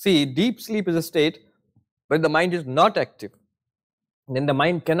 See, deep sleep is a state where the mind is not active. Then the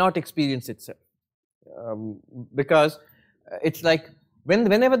mind cannot experience itself because it's like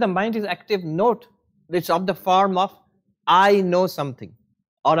whenever the mind is active, note it's of the form of I know something,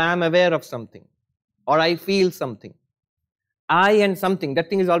 or I am aware of something, or I feel something. I and something, that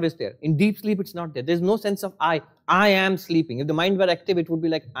thing is always there. In deep sleep, it's not there. There's no sense of I am sleeping. If the mind were active, it would be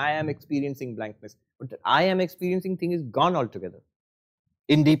like I am experiencing blankness. But the I am experiencing thing is gone altogether.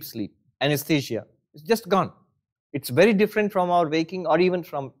 In deep sleep, anesthesia, it's just gone. It's very different from our waking or even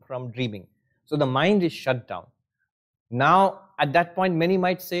from dreaming. So the mind is shut down. Now, at that point, many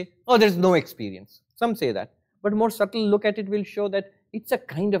might say, oh, there's no experience. Some say that. But more subtle look at it will show that it's a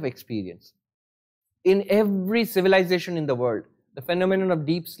kind of experience. In every civilization in the world, the phenomenon of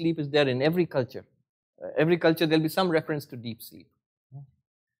deep sleep is there in every culture. Every culture, there'll be some reference to deep sleep.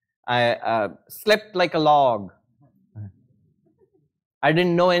 I slept like a log. I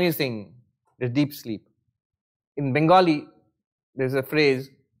didn't know anything. There's deep sleep. In Bengali, there's a phrase,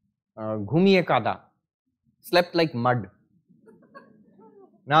 ghumiye kada, slept like mud.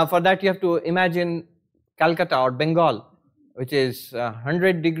 Now for that you have to imagine Calcutta or Bengal, which is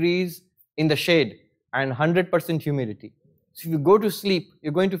 100 degrees in the shade and 100% humidity. So if you go to sleep,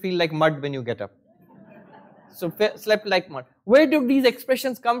 you're going to feel like mud when you get up. So slept like mud. Where do these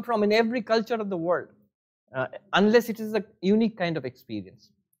expressions come from in every culture of the world? Unless it is a unique kind of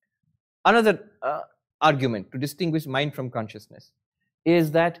experience. Another argument to distinguish mind from consciousness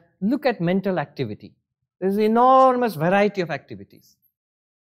is that look at mental activity. There's an enormous variety of activities.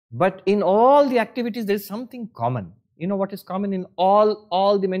 But in all the activities, there is something common. You know what is common in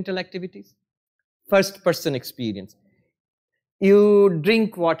all the mental activities? First person experience. You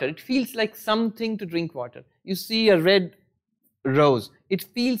drink water, it feels like something to drink water. You see a red rose, it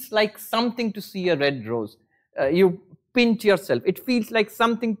feels like something to see a red rose. You pinch yourself, it feels like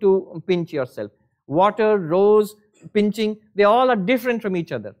something to pinch yourself. Water, rose, pinching, they all are different from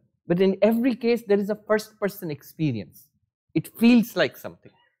each other. But in every case, there is a first person experience. It feels like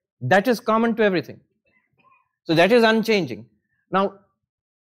something. That is common to everything. So that is unchanging. Now,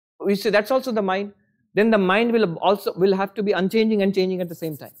 we say that's also the mind. Then the mind will have to be unchanging and changing at the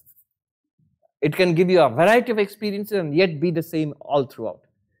same time. It can give you a variety of experiences and yet be the same all throughout.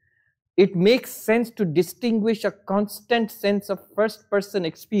 It makes sense to distinguish a constant sense of first person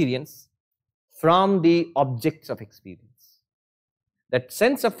experience from the objects of experience. That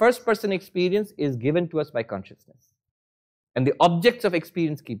sense of first person experience is given to us by consciousness. And the objects of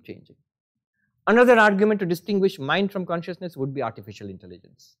experience keep changing. Another argument to distinguish mind from consciousness would be artificial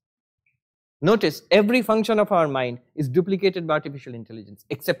intelligence. Notice, every function of our mind is duplicated by artificial intelligence,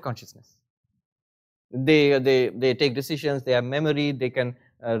 except consciousness. They take decisions, they have memory, they can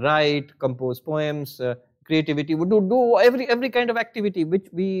write, compose poems, creativity, would do every kind of activity which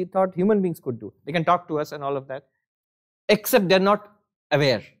we thought human beings could do. They can talk to us and all of that, except they're not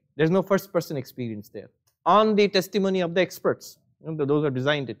aware. There's no first person experience there. On the testimony of the experts, those who have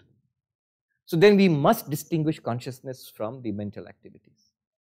designed it. So then we must distinguish consciousness from the mental activities.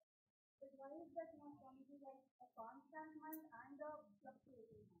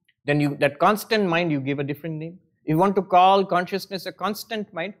 Then that constant mind, you give a different name. If you want to call consciousness a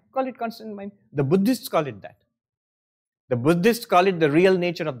constant mind, call it constant mind. The Buddhists call it that. The Buddhists call it the real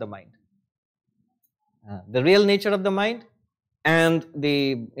nature of the mind. The real nature of the mind and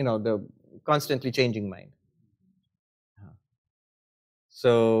the constantly changing mind.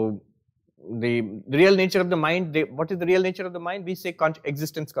 So the real nature of the mind, what is the real nature of the mind? We say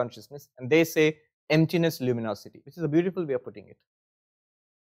existence consciousness, and they say emptiness luminosity, which is a beautiful way of putting it.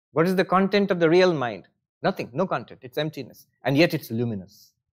 What is the content of the real mind? Nothing, no content, it's emptiness, and yet it's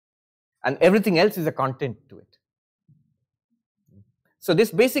luminous. And everything else is a content to it. So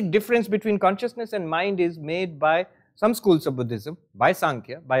this basic difference between consciousness and mind is made by some schools of Buddhism, by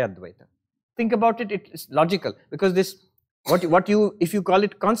Sankhya, by Advaita. Think about it, it's logical, because this, if you call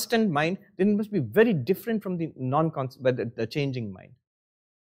it constant mind, then it must be very different from the non-constant, but the changing mind.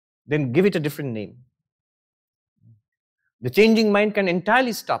 Then give it a different name. The changing mind can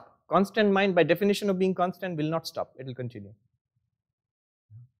entirely stop. Constant mind, by definition of being constant, will not stop. It will continue.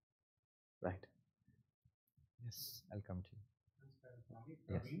 Right. Yes, I'll come to you.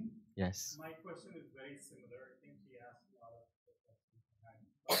 Yes. Yes. My question is very similar. I think he asked a lot of questions.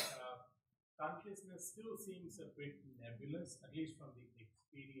 Consciousness still seems a bit nebulous, at least from the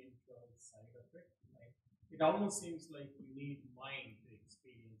experiential side of it. Right? It almost seems like you need mind to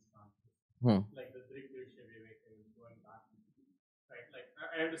experience consciousness. Like the Drigdrisha Viveka is going back. Right? Like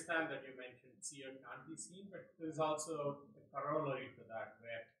I understand that you mentioned seer can't be seen, but there's also a corollary to that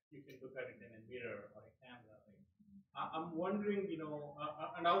where you can look at it in a mirror or a camera. Right? I'm wondering,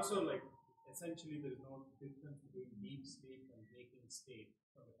 and also like essentially there's no difference between deep state and waking state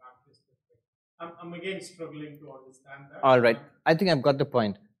from the conscious perspective. I'm again struggling to understand that. All right, I think I've got the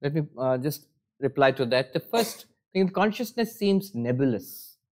point. Let me just reply to that. The first thing, consciousness seems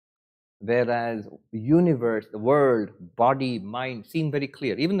nebulous, whereas universe, the world, body, mind seem very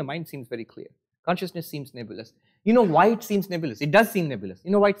clear. Even the mind seems very clear. Consciousness seems nebulous. You know why it seems nebulous? It does seem nebulous.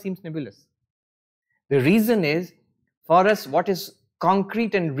 You know why it seems nebulous? The reason is, for us, what is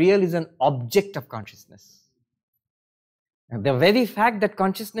concrete and real is an object of consciousness. And the very fact that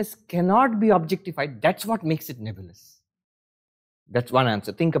consciousness cannot be objectified, that's what makes it nebulous. That's one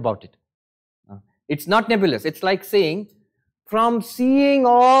answer. Think about it. It's not nebulous. It's like saying, from seeing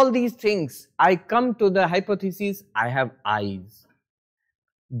all these things, I come to the hypothesis, I have eyes.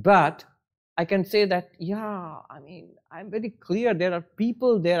 But I can say that, yeah, I'm very clear, there are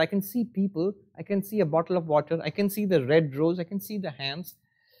people there, I can see people, I can see a bottle of water, I can see the red rose, I can see the hands,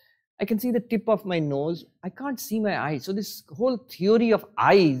 I can see the tip of my nose, I can't see my eyes. So this whole theory of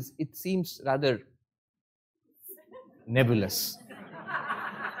eyes, it seems rather nebulous.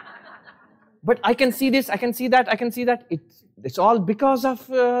 But I can see this, I can see that, I can see that. It's all because of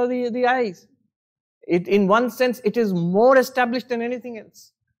the eyes. In one sense, it is more established than anything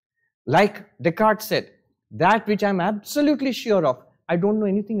else. Like Descartes said, that which I'm absolutely sure of, I don't know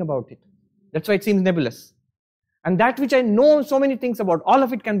anything about it. That's why it seems nebulous. And that which I know so many things about, all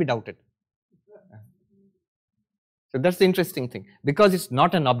of it can be doubted. So that's the interesting thing. Because it's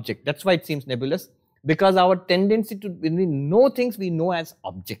not an object, that's why it seems nebulous. Because our tendency to, when we know things, we know as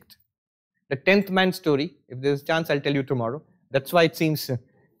object. The 10th man story, if there's a chance, I'll tell you tomorrow. That's why it seems.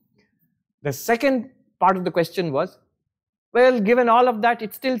 The second part of the question was, Well, given all of that,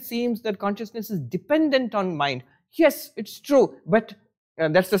 it still seems that consciousness is dependent on mind. Yes, it's true, but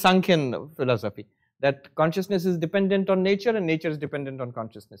that's the Sankhyan philosophy, that consciousness is dependent on nature and nature is dependent on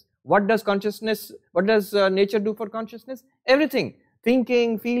consciousness. What does nature do for consciousness? Everything.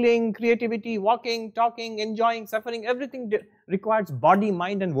 Thinking, feeling, creativity, walking, talking, enjoying, suffering, everything requires body,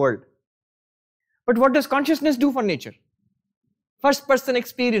 mind and world. But what does consciousness do for nature? First person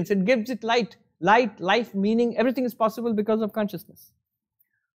experience, it gives it light, life, meaning, everything is possible because of consciousness.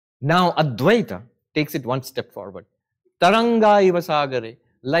 Now Advaita takes it one step forward. Taranga iva sagare,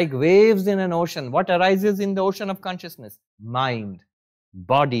 like waves in an ocean. What arises in the ocean of consciousness? Mind,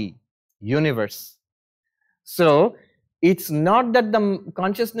 body, universe. So it's not that the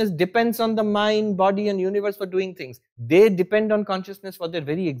consciousness depends on the mind, body and universe for doing things. They depend on consciousness for their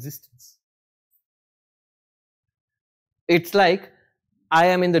very existence. It's like I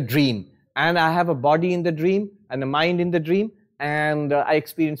am in the dream and I have a body in the dream and a mind in the dream, and I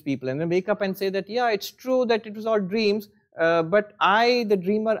experience people and then wake up and say that, yeah, it's true that it was all dreams, but I, the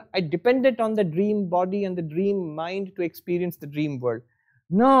dreamer, I depended on the dream body and the dream mind to experience the dream world.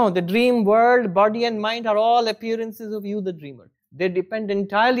 No, the dream world, body and mind are all appearances of you, the dreamer. They depend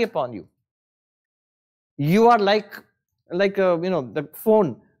entirely upon you. You are like the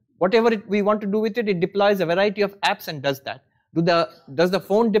phone. Whatever we want to do with it, it deploys a variety of apps and does that. Does the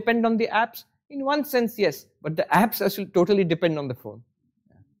phone depend on the apps? In one sense, yes, but the apps actually totally depend on the phone.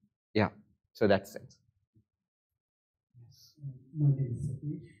 Yeah, so that's sense. My name is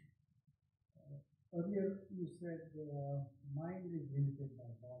Satish. Earlier you said mind is limited by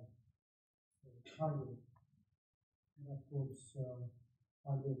body, so hardware, and of course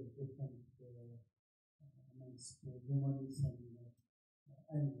hardware is different amongst humans and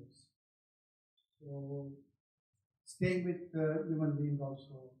animals. So staying with human beings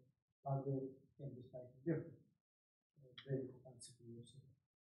also, hardware can be slightly different. Very capacity also.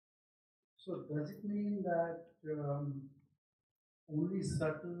 So does it mean that only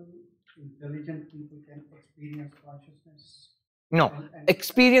subtle, intelligent people can experience consciousness? No,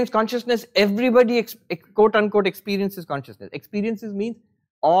 experience consciousness, everybody quote unquote experiences consciousness. Experiences means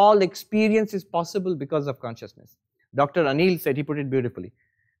all experience is possible because of consciousness. Dr. Anil said, he put it beautifully,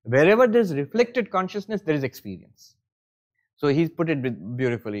 wherever there is reflected consciousness, there is experience. So he put it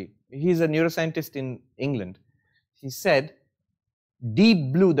beautifully. He is a neuroscientist in England. He said,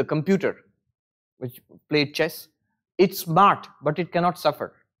 Deep Blue, the computer, which played chess, it's smart, but it cannot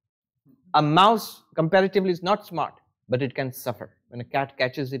suffer. A mouse, comparatively, is not smart, but it can suffer. When a cat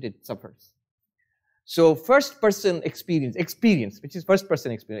catches it, it suffers. So first person experience, which is first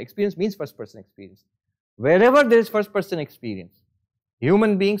person experience. Experience means first person experience. Wherever there is first person experience,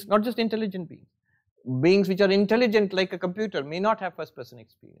 human beings, not just intelligent beings, beings which are intelligent like a computer may not have first person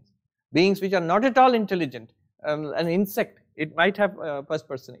experience. Beings which are not at all intelligent, an insect, it might have first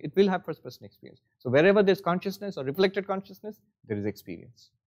person, it will have first person experience. So wherever there is consciousness or reflected consciousness, there is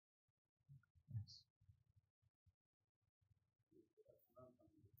experience.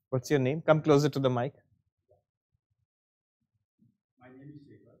 What's your name? Come closer to the mic. My name is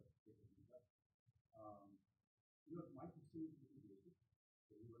Shankara. My question is basic.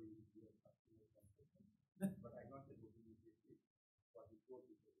 Everybody is here, but I got the documentation for the core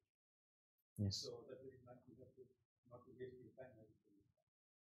people. Yes. So that is not to waste your time.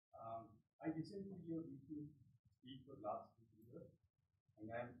 I listened to your YouTube speak for last 2 years,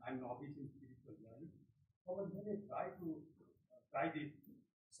 and I'm novice in spiritual journey. But when I try this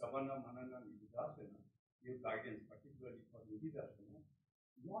Savana, Manana, Nididasana, your guidance, particularly for Nididasana,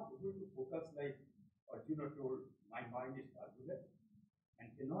 not able to focus like Arjuna told, my mind is turbulent and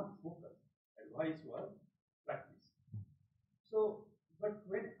cannot focus. Advice was practice. So, but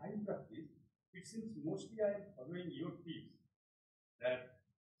when I practice, it seems mostly I am following your tips, that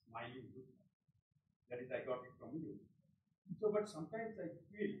smiling Buddha. That is, I got it from you. So, but sometimes I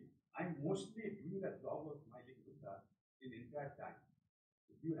feel I'm mostly doing the job of smiling Buddha in entire time.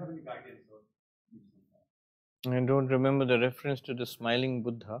 Do you have any guidance or tips on that? I don't remember the reference to the smiling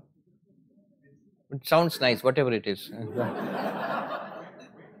Buddha. It sounds nice, whatever it is. When you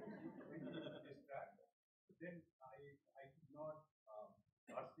distract, then I should not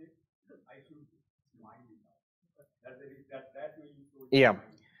trust it. I should smile it out. That way you told Yeah.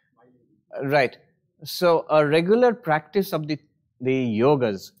 Right. So a regular practice of the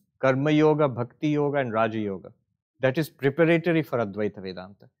yogas, Karma Yoga, Bhakti Yoga and Raja Yoga, that is preparatory for Advaita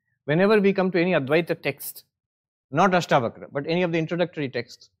Vedanta. Whenever we come to any Advaita text, not Ashtāvakra, but any of the introductory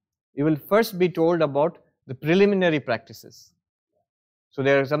texts, you will first be told about the preliminary practices. So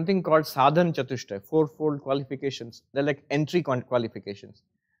there is something called Sadhan Chatushtaya, fourfold qualifications. They're like entry qualifications.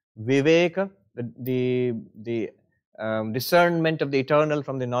 Viveka, the discernment of the eternal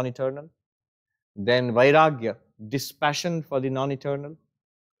from the non-eternal. Then Vairagya, dispassion for the non-eternal.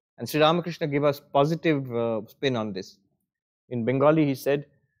 And Sri Ramakrishna gave us positive spin on this. In Bengali he said,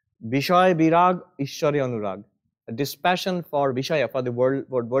 Vishaya Virag Ishwarya Anurag, a dispassion for Vishaya, for the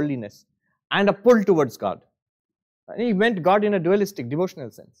worldliness, and a pull towards God. And he meant God in a dualistic,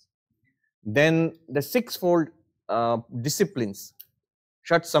 devotional sense. Then the sixfold disciplines,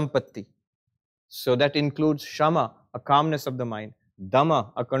 Shat Sampatti. So that includes Shama, a calmness of the mind,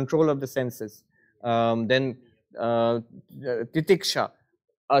 Dhamma, a control of the senses, then Titiksha,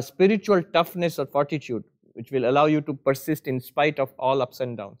 a spiritual toughness or fortitude, which will allow you to persist in spite of all ups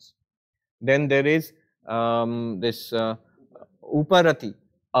and downs. Then there is this Uparati,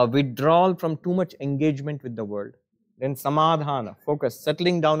 a withdrawal from too much engagement with the world. Then Samadhana, focus,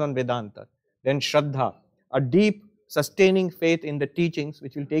 settling down on Vedanta. Then Shraddha, a deep, sustaining faith in the teachings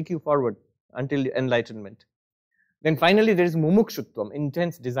which will take you forward until enlightenment. Then finally there is Mumukshutvam,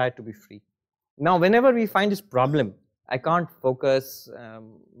 intense desire to be free. Now whenever we find this problem, I can't focus,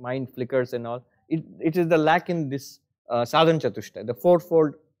 mind flickers and all, it is the lack in this sadhana chatushta, the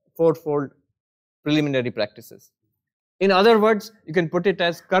fourfold preliminary practices. In other words, you can put it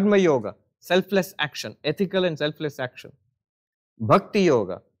as karma yoga, selfless action, ethical and selfless action. Bhakti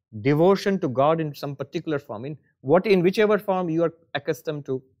yoga, devotion to God in some particular form, in whichever form you are accustomed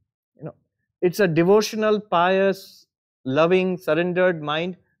to. It's a devotional, pious, loving, surrendered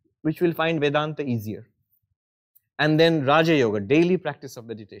mind which will find Vedanta easier. And then Raja Yoga, daily practice of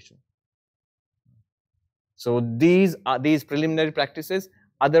meditation. So these are these preliminary practices,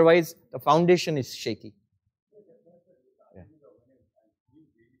 otherwise the foundation is shaky. Yeah.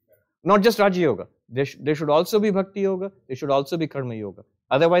 Not just Raja Yoga, there should also be Bhakti Yoga, there should also be Karma Yoga.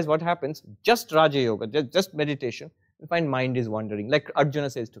 Otherwise what happens, just Raja Yoga, just meditation, you find mind is wandering, like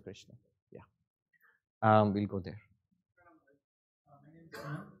Arjuna says to Krishna. We'll go there. My name is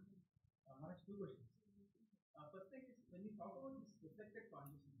Anand. I have two questions. First thing is, when you talk about this reflected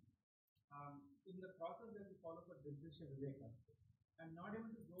consciousness, in the process that we follow for Drisha Viveka, I'm not able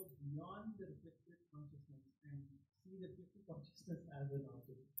to go beyond the reflected consciousness and see the reflected consciousness as an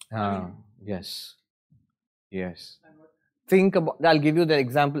object. Yes. Yes. Think about, I'll give you the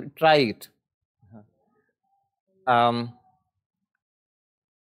example, try it.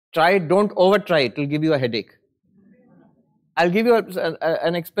 Try it, don't over try it, it will give you a headache. I'll give you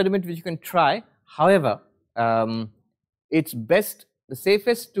an experiment which you can try. However, it's best, the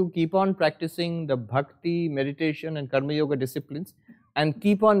safest to keep on practicing the bhakti, meditation and karma yoga disciplines and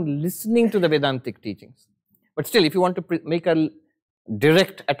keep on listening to the Vedantic teachings. But still, if you want to make a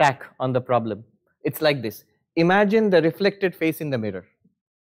direct attack on the problem, it's like this. Imagine the reflected face in the mirror.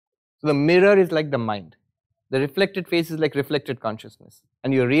 So the mirror is like the mind. The reflected face is like reflected consciousness,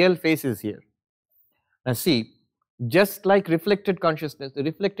 and your real face is here. Now see, just like reflected consciousness, the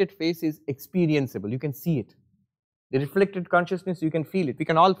reflected face is experienceable, you can see it. The reflected consciousness, you can feel it, we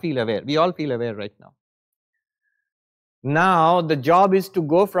can all feel aware, we all feel aware right now. Now the job is to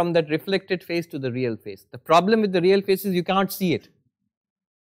go from that reflected face to the real face. The problem with the real face is you can't see it.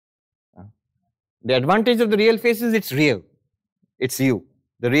 The advantage of the real face is it's real, it's you,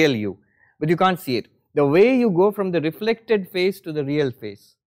 the real you, but you can't see it. The way you go from the reflected face to the real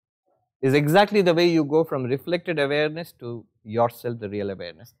face is exactly the way you go from reflected awareness to yourself, the real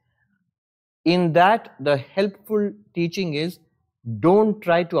awareness. In that, the helpful teaching is, don't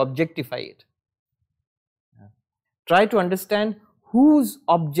try to objectify it. Try to understand whose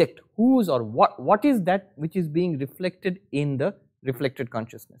object, whose or what is that which is being reflected in the reflected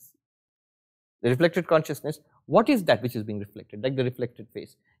consciousness. The reflected consciousness, what is that which is being reflected, like the reflected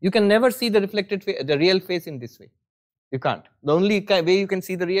face? You can never see the reflected face, the real face in this way. You can't. The only way you can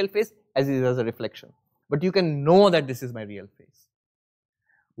see the real face as a reflection. But you can know that this is my real face.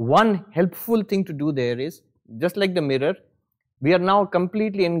 One helpful thing to do there is, just like the mirror, we are now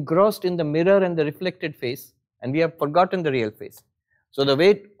completely engrossed in the mirror and the reflected face, and we have forgotten the real face. So the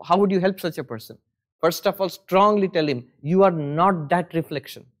way, how would you help such a person? First of all, strongly tell him, you are not that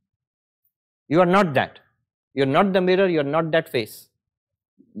reflection. You are not that. You are not the mirror, you are not that face.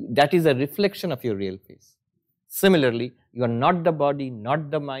 That is a reflection of your real face. Similarly, you are not the body,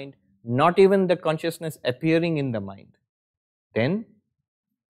 not the mind, not even the consciousness appearing in the mind. Then,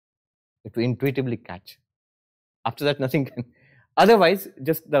 it will intuitively catch. After that, nothing can. Otherwise,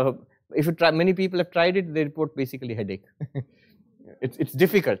 just if you try, many people have tried it, they report basically headache. It's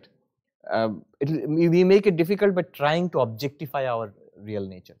difficult. We make it difficult by trying to objectify our real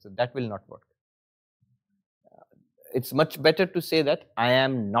nature. So that will not work. It's much better to say that I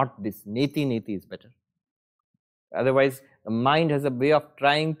am not this. Neti is better. Otherwise, the mind has a way of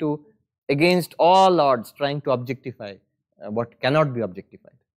trying to against all odds trying to objectify what cannot be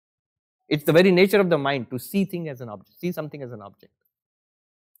objectified. It's the very nature of the mind to see thing as an object, see something as an object.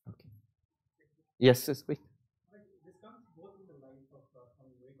 Okay. Yes, yes, quick. This comes both in the life of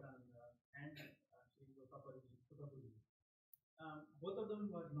Swami Vivekananda and Sri Sarvapriyananda. Both of them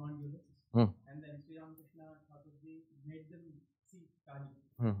were non-dualists, and then Sri Ramakrishna Thakurji made them see Kali,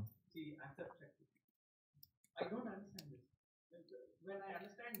 see accept Shakti. I don't understand this. When I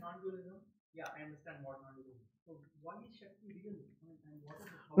understand non-dualism, yeah, I understand what non-dualism is. So what is Shakti really? And what is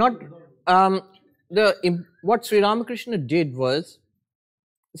it? What Sri Ramakrishna did was,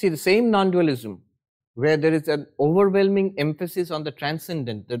 see, the same non-dualism where there is an overwhelming emphasis on the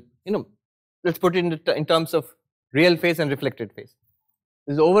transcendent, let's put it in terms of real face and reflected face.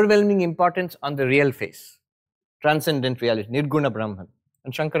 There's overwhelming importance on the real face, transcendent reality, Nirguna Brahman,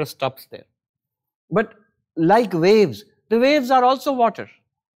 and Shankara stops there. But like waves, the waves are also water.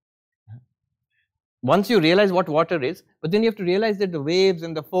 Once you realize what water is, but then you have to realize that the waves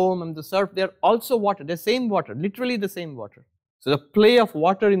and the foam and the surf, they are also water, the same water, literally the same water. So the play of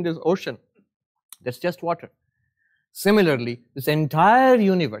water in this ocean, that's just water. Similarly, this entire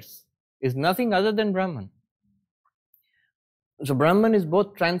universe is nothing other than Brahman. So Brahman is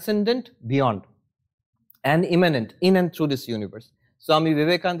both transcendent, beyond, and immanent, in and through this universe. Swami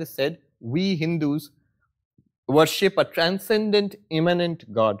Vivekananda said, we Hindus worship a transcendent,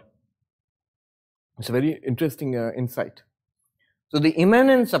 immanent God. It's a very interesting insight. So the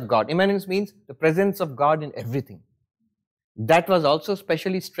immanence of God, immanence means the presence of God in everything. That was also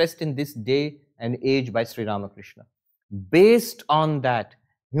specially stressed in this day and age by Sri Ramakrishna. Based on that,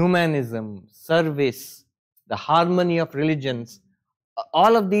 humanism, service, the harmony of religions,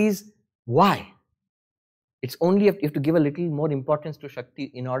 all of these, why? It's only you have to give a little more importance to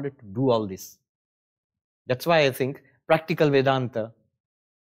Shakti in order to do all this. That's why I think practical Vedanta.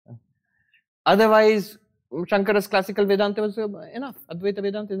 Otherwise, Shankara's classical Vedanta was enough. Advaita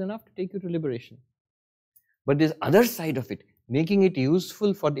Vedanta is enough to take you to liberation. But this other side of it, making it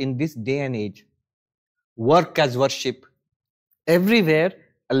useful for in this day and age, work as worship, everywhere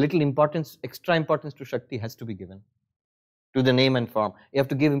a little importance, extra importance to Shakti has to be given, to the name and form. You have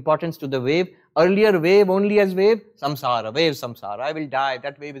to give importance to the wave. Earlier wave only as wave, samsara, wave samsara. I will die,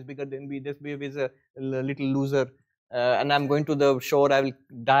 that wave is bigger than me, this wave is a little loser, and I'm going to the shore, I will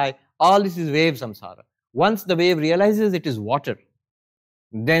die. All this is wave samsara. Once the wave realizes it is water,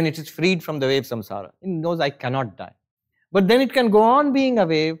 then it is freed from the wave samsara. It knows I cannot die. But then it can go on being a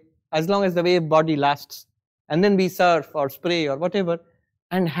wave as long as the wave body lasts, and then be surf or spray or whatever,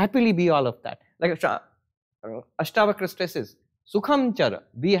 and happily be all of that. Like Ashtāvakra stresses, Sukham chara,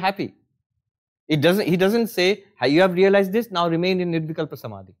 be happy. He doesn't say, you have realized this, now remain in Nirvikalpa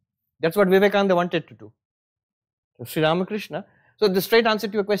Samadhi. That's what Vivekananda wanted to do. So Sri Ramakrishna, so the straight answer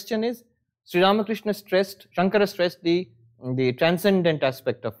to your question is, Sri Ramakrishna stressed, Shankara stressed the transcendent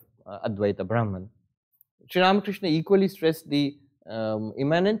aspect of Advaita Brahman. Sri Ramakrishna equally stressed the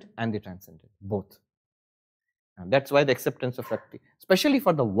immanent and the transcendent, both. And that's why the acceptance of Shakti, especially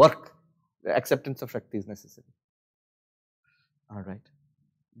for the work, the acceptance of Shakti is necessary. All right.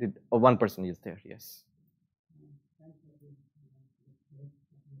 One person is there, yes.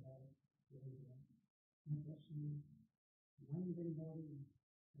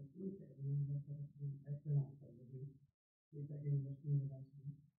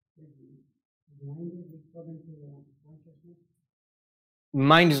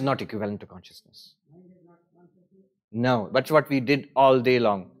 Mind is not equivalent to consciousness. No, that's what we did all day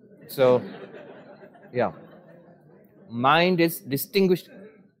long. So, yeah. Mind is distinguished.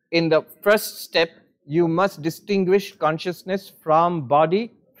 In the first step, you must distinguish consciousness from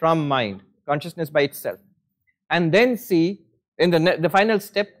body, from mind, consciousness by itself. And then see, in the final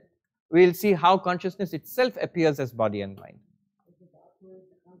step, we will see how consciousness itself appears as body and mind.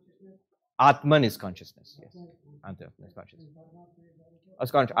 Atman is consciousness, yes. Atman is consciousness.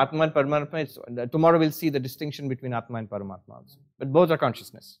 Atman, Paramatma, tomorrow we'll see the distinction between Atma and Paramatma also. But both are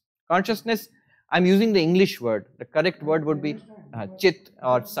consciousness. Consciousness, I'm using the English word. The correct word would be Chit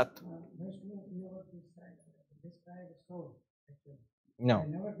or Sat. No.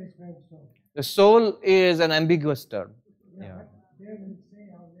 The soul is an ambiguous term. Yeah.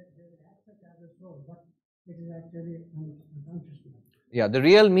 Yeah, the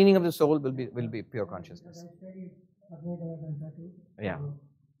real meaning of the soul will be pure consciousness. Yeah.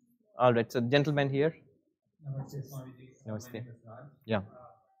 All right. So, gentleman here. Namaste, Swamiji. Namaste. Yeah.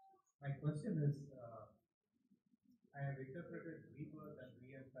 My question is, I have interpreted rebirth and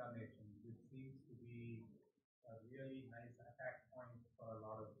reincarnation, which seems to be a really nice attack point for a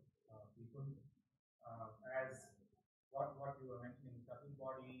lot of people, as what you were mentioning, subtle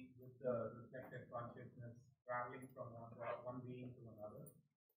body with the reflected consciousness traveling from one being to another.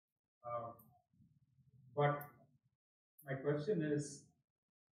 But my question is,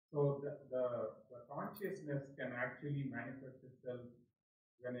 so the consciousness can actually manifest itself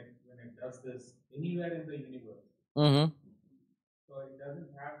when it does this anywhere in the universe. Mm-hmm. So it doesn't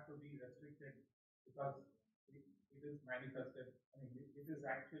have to be restricted because it is manifested. I mean, it is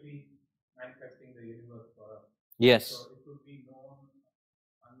actually manifesting the universe for us. Yes. So it could be known,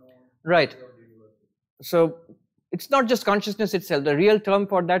 unknown. Right. throughout the universe. So it's not just consciousness itself. The real term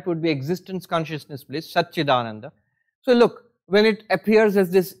for that would be existence consciousness bliss, Satchidananda. So look, when it appears as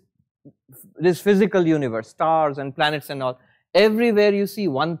this physical universe, stars and planets and all, everywhere you see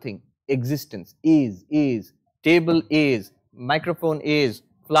one thing, existence, is, table is, microphone is,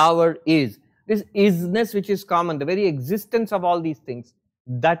 flower is. This isness which is common, the very existence of all these things,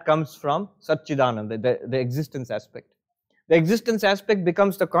 that comes from Satchidananda, the existence aspect. The existence aspect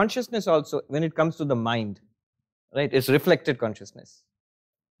becomes the consciousness also when it comes to the mind, right? It's reflected consciousness.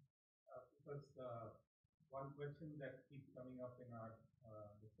 Because one question that keeps coming up in our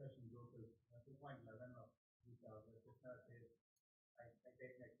discussion group is 2.11 of Gita, where Krishna says, I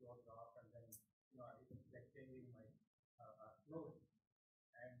take my clothes off and then, it's like changing my clothes.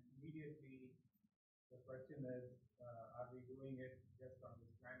 And immediately the question is, are we doing it just on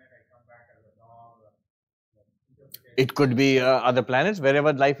this planet? I come back as a dog. It could be other planets,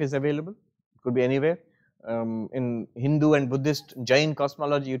 wherever life is available. It could be anywhere. In Hindu and Buddhist, Jain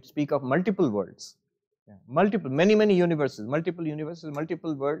cosmology, you'd speak of multiple worlds. Yeah. Many universes,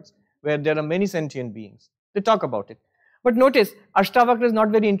 multiple worlds where there are many sentient beings. They talk about it. But notice, Ashtāvakra is not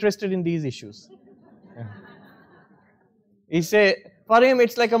very interested in these issues. Yeah. He says, for him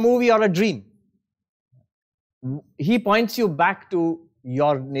it's like a movie or a dream. He points you back to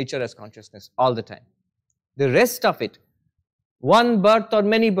your nature as consciousness all the time. The rest of it, one birth or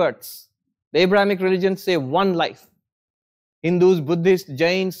many births. The Abrahamic religions say one life. Hindus, Buddhists,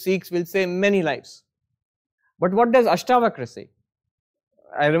 Jains, Sikhs will say many lives. But what does Ashtāvakra say?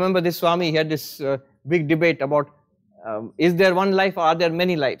 I remember this Swami, he had this big debate about is there one life or are there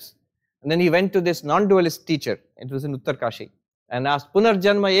many lives? And then he went to this non-dualist teacher, it was in Uttarkashi, and asked,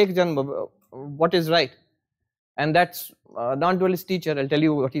 Punarjanma ek janma, what is right? And that's non-dualist teacher, I'll tell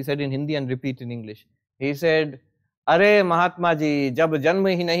you what he said in Hindi and repeat in English. He said, Are Mahatma ji, jab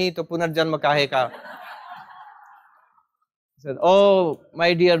janma hi nahi to punarjanma kahe ka? He said, oh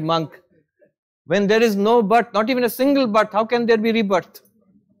my dear monk, when there is no birth, not even a single birth, how can there be rebirth?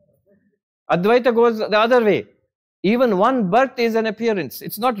 Advaita goes the other way. Even one birth is an appearance.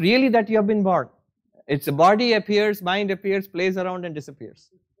 It's not really that you have been born. It's a body appears, mind appears, plays around and disappears.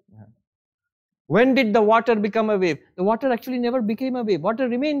 When did the water become a wave? The water actually never became a wave. Water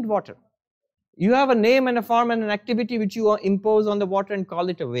remained water. You have a name and a form and an activity which you impose on the water and call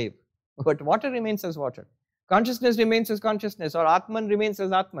it a wave. But water remains as water. Consciousness remains as consciousness, or Atman remains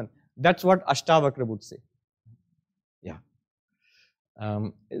as Atman. That's what Ashtāvakra would say. Yeah.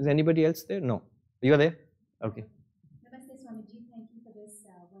 Is anybody else there? No. You are there? Okay. Namaste Swamiji, thank you for this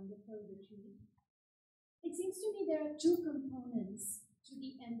wonderful retreat. It seems to me there are two components to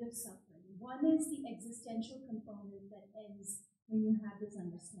the end of suffering. One is the existential component that ends when you have this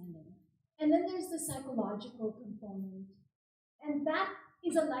understanding. And then there's the psychological component. And that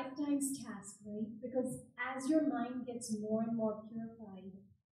is a lifetime's task, right? Because as your mind gets more and more purified,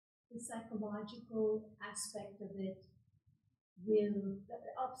 the psychological aspect of it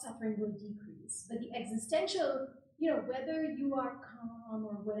of suffering will decrease. But the existential, whether you are calm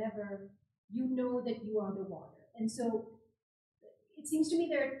or whatever, you know that you are the water. And so it seems to me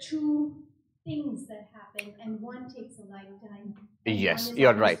there are two things that happen, and one takes a lifetime. Yes,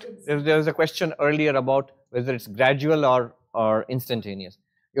 you're right. There was a question earlier about whether it's gradual or instantaneous.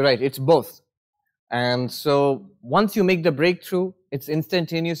 You're right, it's both. And so once you make the breakthrough, it's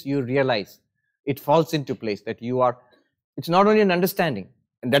instantaneous, you realize it falls into place that it's not only an understanding,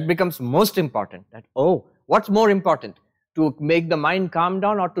 and that becomes most important, that, oh, what's more important? To make the mind calm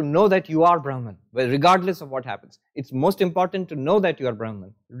down or to know that you are Brahman, regardless of what happens. It's most important to know that you are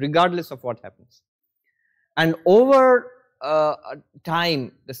Brahman, regardless of what happens. And over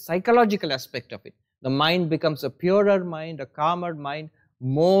time, the psychological aspect of it, the mind becomes a purer mind, a calmer mind,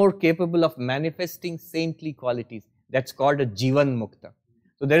 more capable of manifesting saintly qualities. That's called a Jivan Mukta.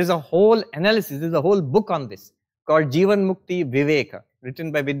 So there is a whole analysis, there is a whole book on this called Jivan Mukti Viveka,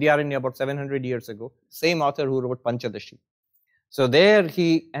 written by Vidyaranya about 700 years ago, same author who wrote Panchadashi. So there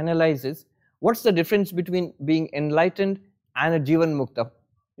he analyzes what's the difference between being enlightened and a Jivan Mukta.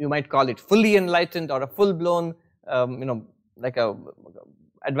 You might call it fully enlightened or a full-blown, like a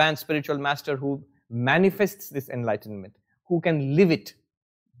advanced spiritual master who manifests this enlightenment, who can live it,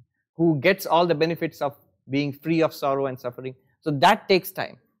 who gets all the benefits of being free of sorrow and suffering. So that takes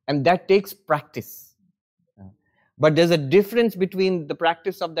time and that takes practice. But there's a difference between the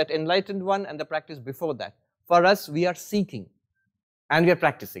practice of that enlightened one and the practice before that. For us, we are seeking and we are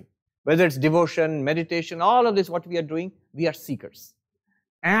practicing. Whether it's devotion, meditation, all of this, what we are doing, we are seekers.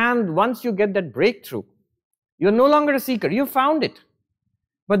 And once you get that breakthrough, you're no longer a seeker, you found it.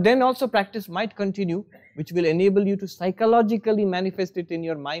 But then also practice might continue, which will enable you to psychologically manifest it in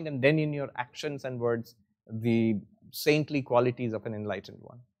your mind and then in your actions and words, the saintly qualities of an enlightened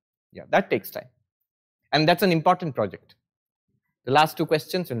one. Yeah, that takes time. And that's an important project. The last two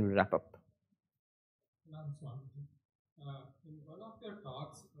questions and we'll wrap up. In one of your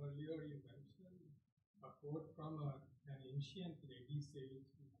talks earlier, you mentioned a quote from an ancient lady sage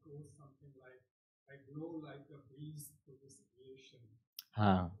who goes something like, "I blow like a breeze through this creation."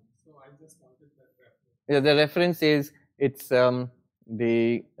 So I just wanted that reference. Yeah, the reference is it's from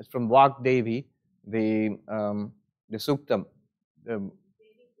Vak Devi, the Suktam, the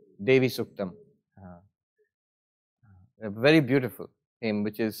Devi Suktam. A very beautiful hymn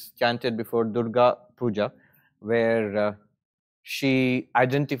which is chanted before Durga Puja, where she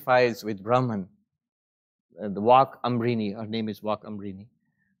identifies with Brahman, the Vak Amrini, her name is Vak Amrini,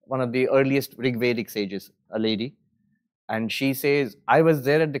 one of the earliest Rigvedic sages, a lady, and she says, I was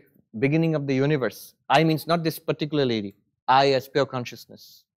there at the beginning of the universe. I means not this particular lady, I as pure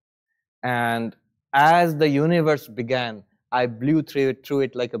consciousness. And as the universe began, I blew through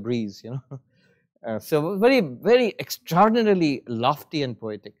it like a breeze, you know. So very, very extraordinarily lofty and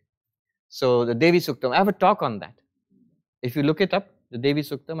poetic. So the Devi Suktam, I have a talk on that. If you look it up, the Devi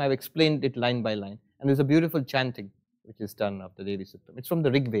Suktam, I've explained it line by line. And there's a beautiful chanting which is done of the Devi Suktam. It's from the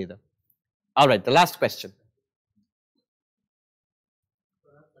Rig Veda. All right, the last question.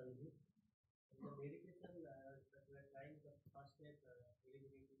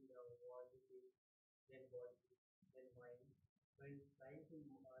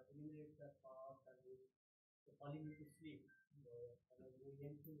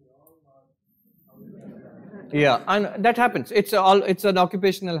 Yeah, and that happens. It's an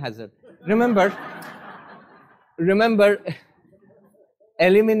occupational hazard. Remember,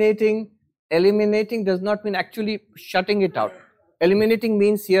 eliminating does not mean actually shutting it out. Eliminating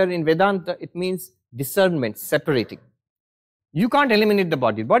means here in Vedanta, it means discernment, separating. You can't eliminate the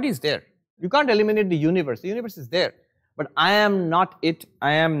body. The body is there. You can't eliminate the universe. The universe is there. But I am not it.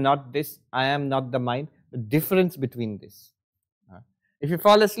 I am not this. I am not the mind. The difference between this. If you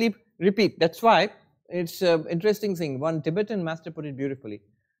fall asleep, repeat. That's why it's an interesting thing. One Tibetan master put it beautifully.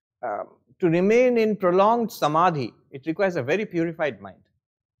 To remain in prolonged samadhi, it requires a very purified mind.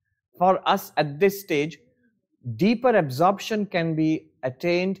 For us at this stage, deeper absorption can be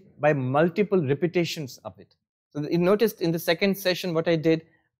attained by multiple repetitions of it. So you noticed in the second session what I did,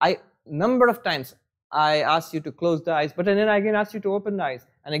 number of times I asked you to close the eyes, but then I again asked you to open the eyes,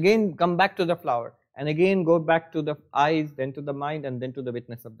 and again come back to the flower, and again go back to the eyes, then to the mind, and then to the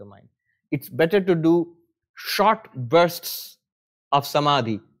witness of the mind. It's better to do short bursts of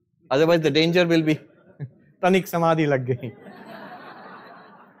samadhi, otherwise the danger will be tanik samadhi lag gayi.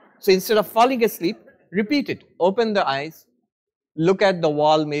 So instead of falling asleep, repeat it. Open the eyes, look at the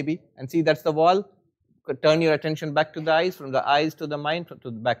wall maybe, and see that's the wall. Turn your attention back to the eyes, from the eyes to the mind,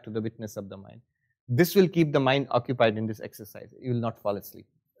 back to the witness of the mind. This will keep the mind occupied in this exercise. You will not fall asleep.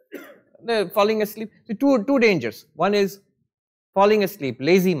 Falling asleep, see, two dangers. One is falling asleep,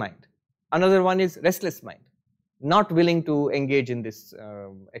 lazy mind. Another one is restless mind, not willing to engage in this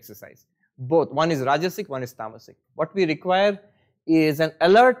exercise. Both, one is rajasic, one is tamasic. What we require is an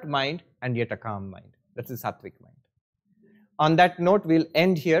alert mind and yet a calm mind. That's the sattvic mind. On that note, we'll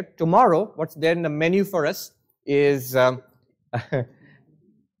end here. Tomorrow, what's there in the menu for us is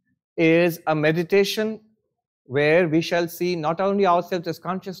is a meditation where we shall see not only ourselves as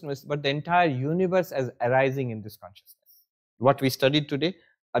consciousness, but the entire universe as arising in this consciousness. What we studied today,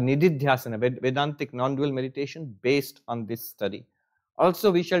 a nididhyasana, Vedantic non-dual meditation based on this study.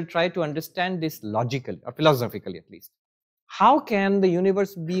 Also, we shall try to understand this logically, or philosophically at least. How can the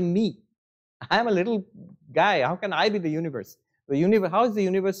universe be me? I am a little guy, how can I be the universe? How is the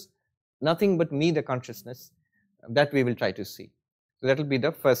universe nothing but me, the consciousness? That we will try to see. So that will be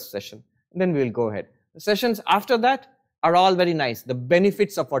the first session. And then we will go ahead. The sessions after that are all very nice. The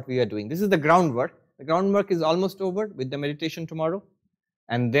benefits of what we are doing. This is the groundwork. The groundwork is almost over with the meditation tomorrow.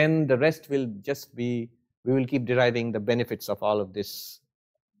 And then the rest will just be, we will keep deriving the benefits of all of this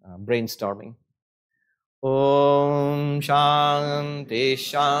brainstorming. Om Shanti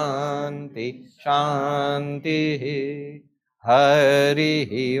Shanti Shanti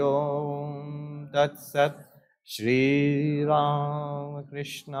Hari Om Tat Sat Shri Ram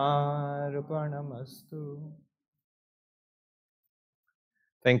Krishna Arpanamastu.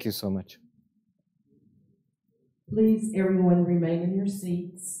 Thank you so much. Please, everyone, remain in your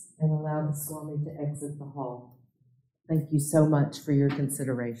seats and allow the Swami to exit the hall. Thank you so much for your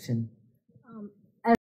consideration.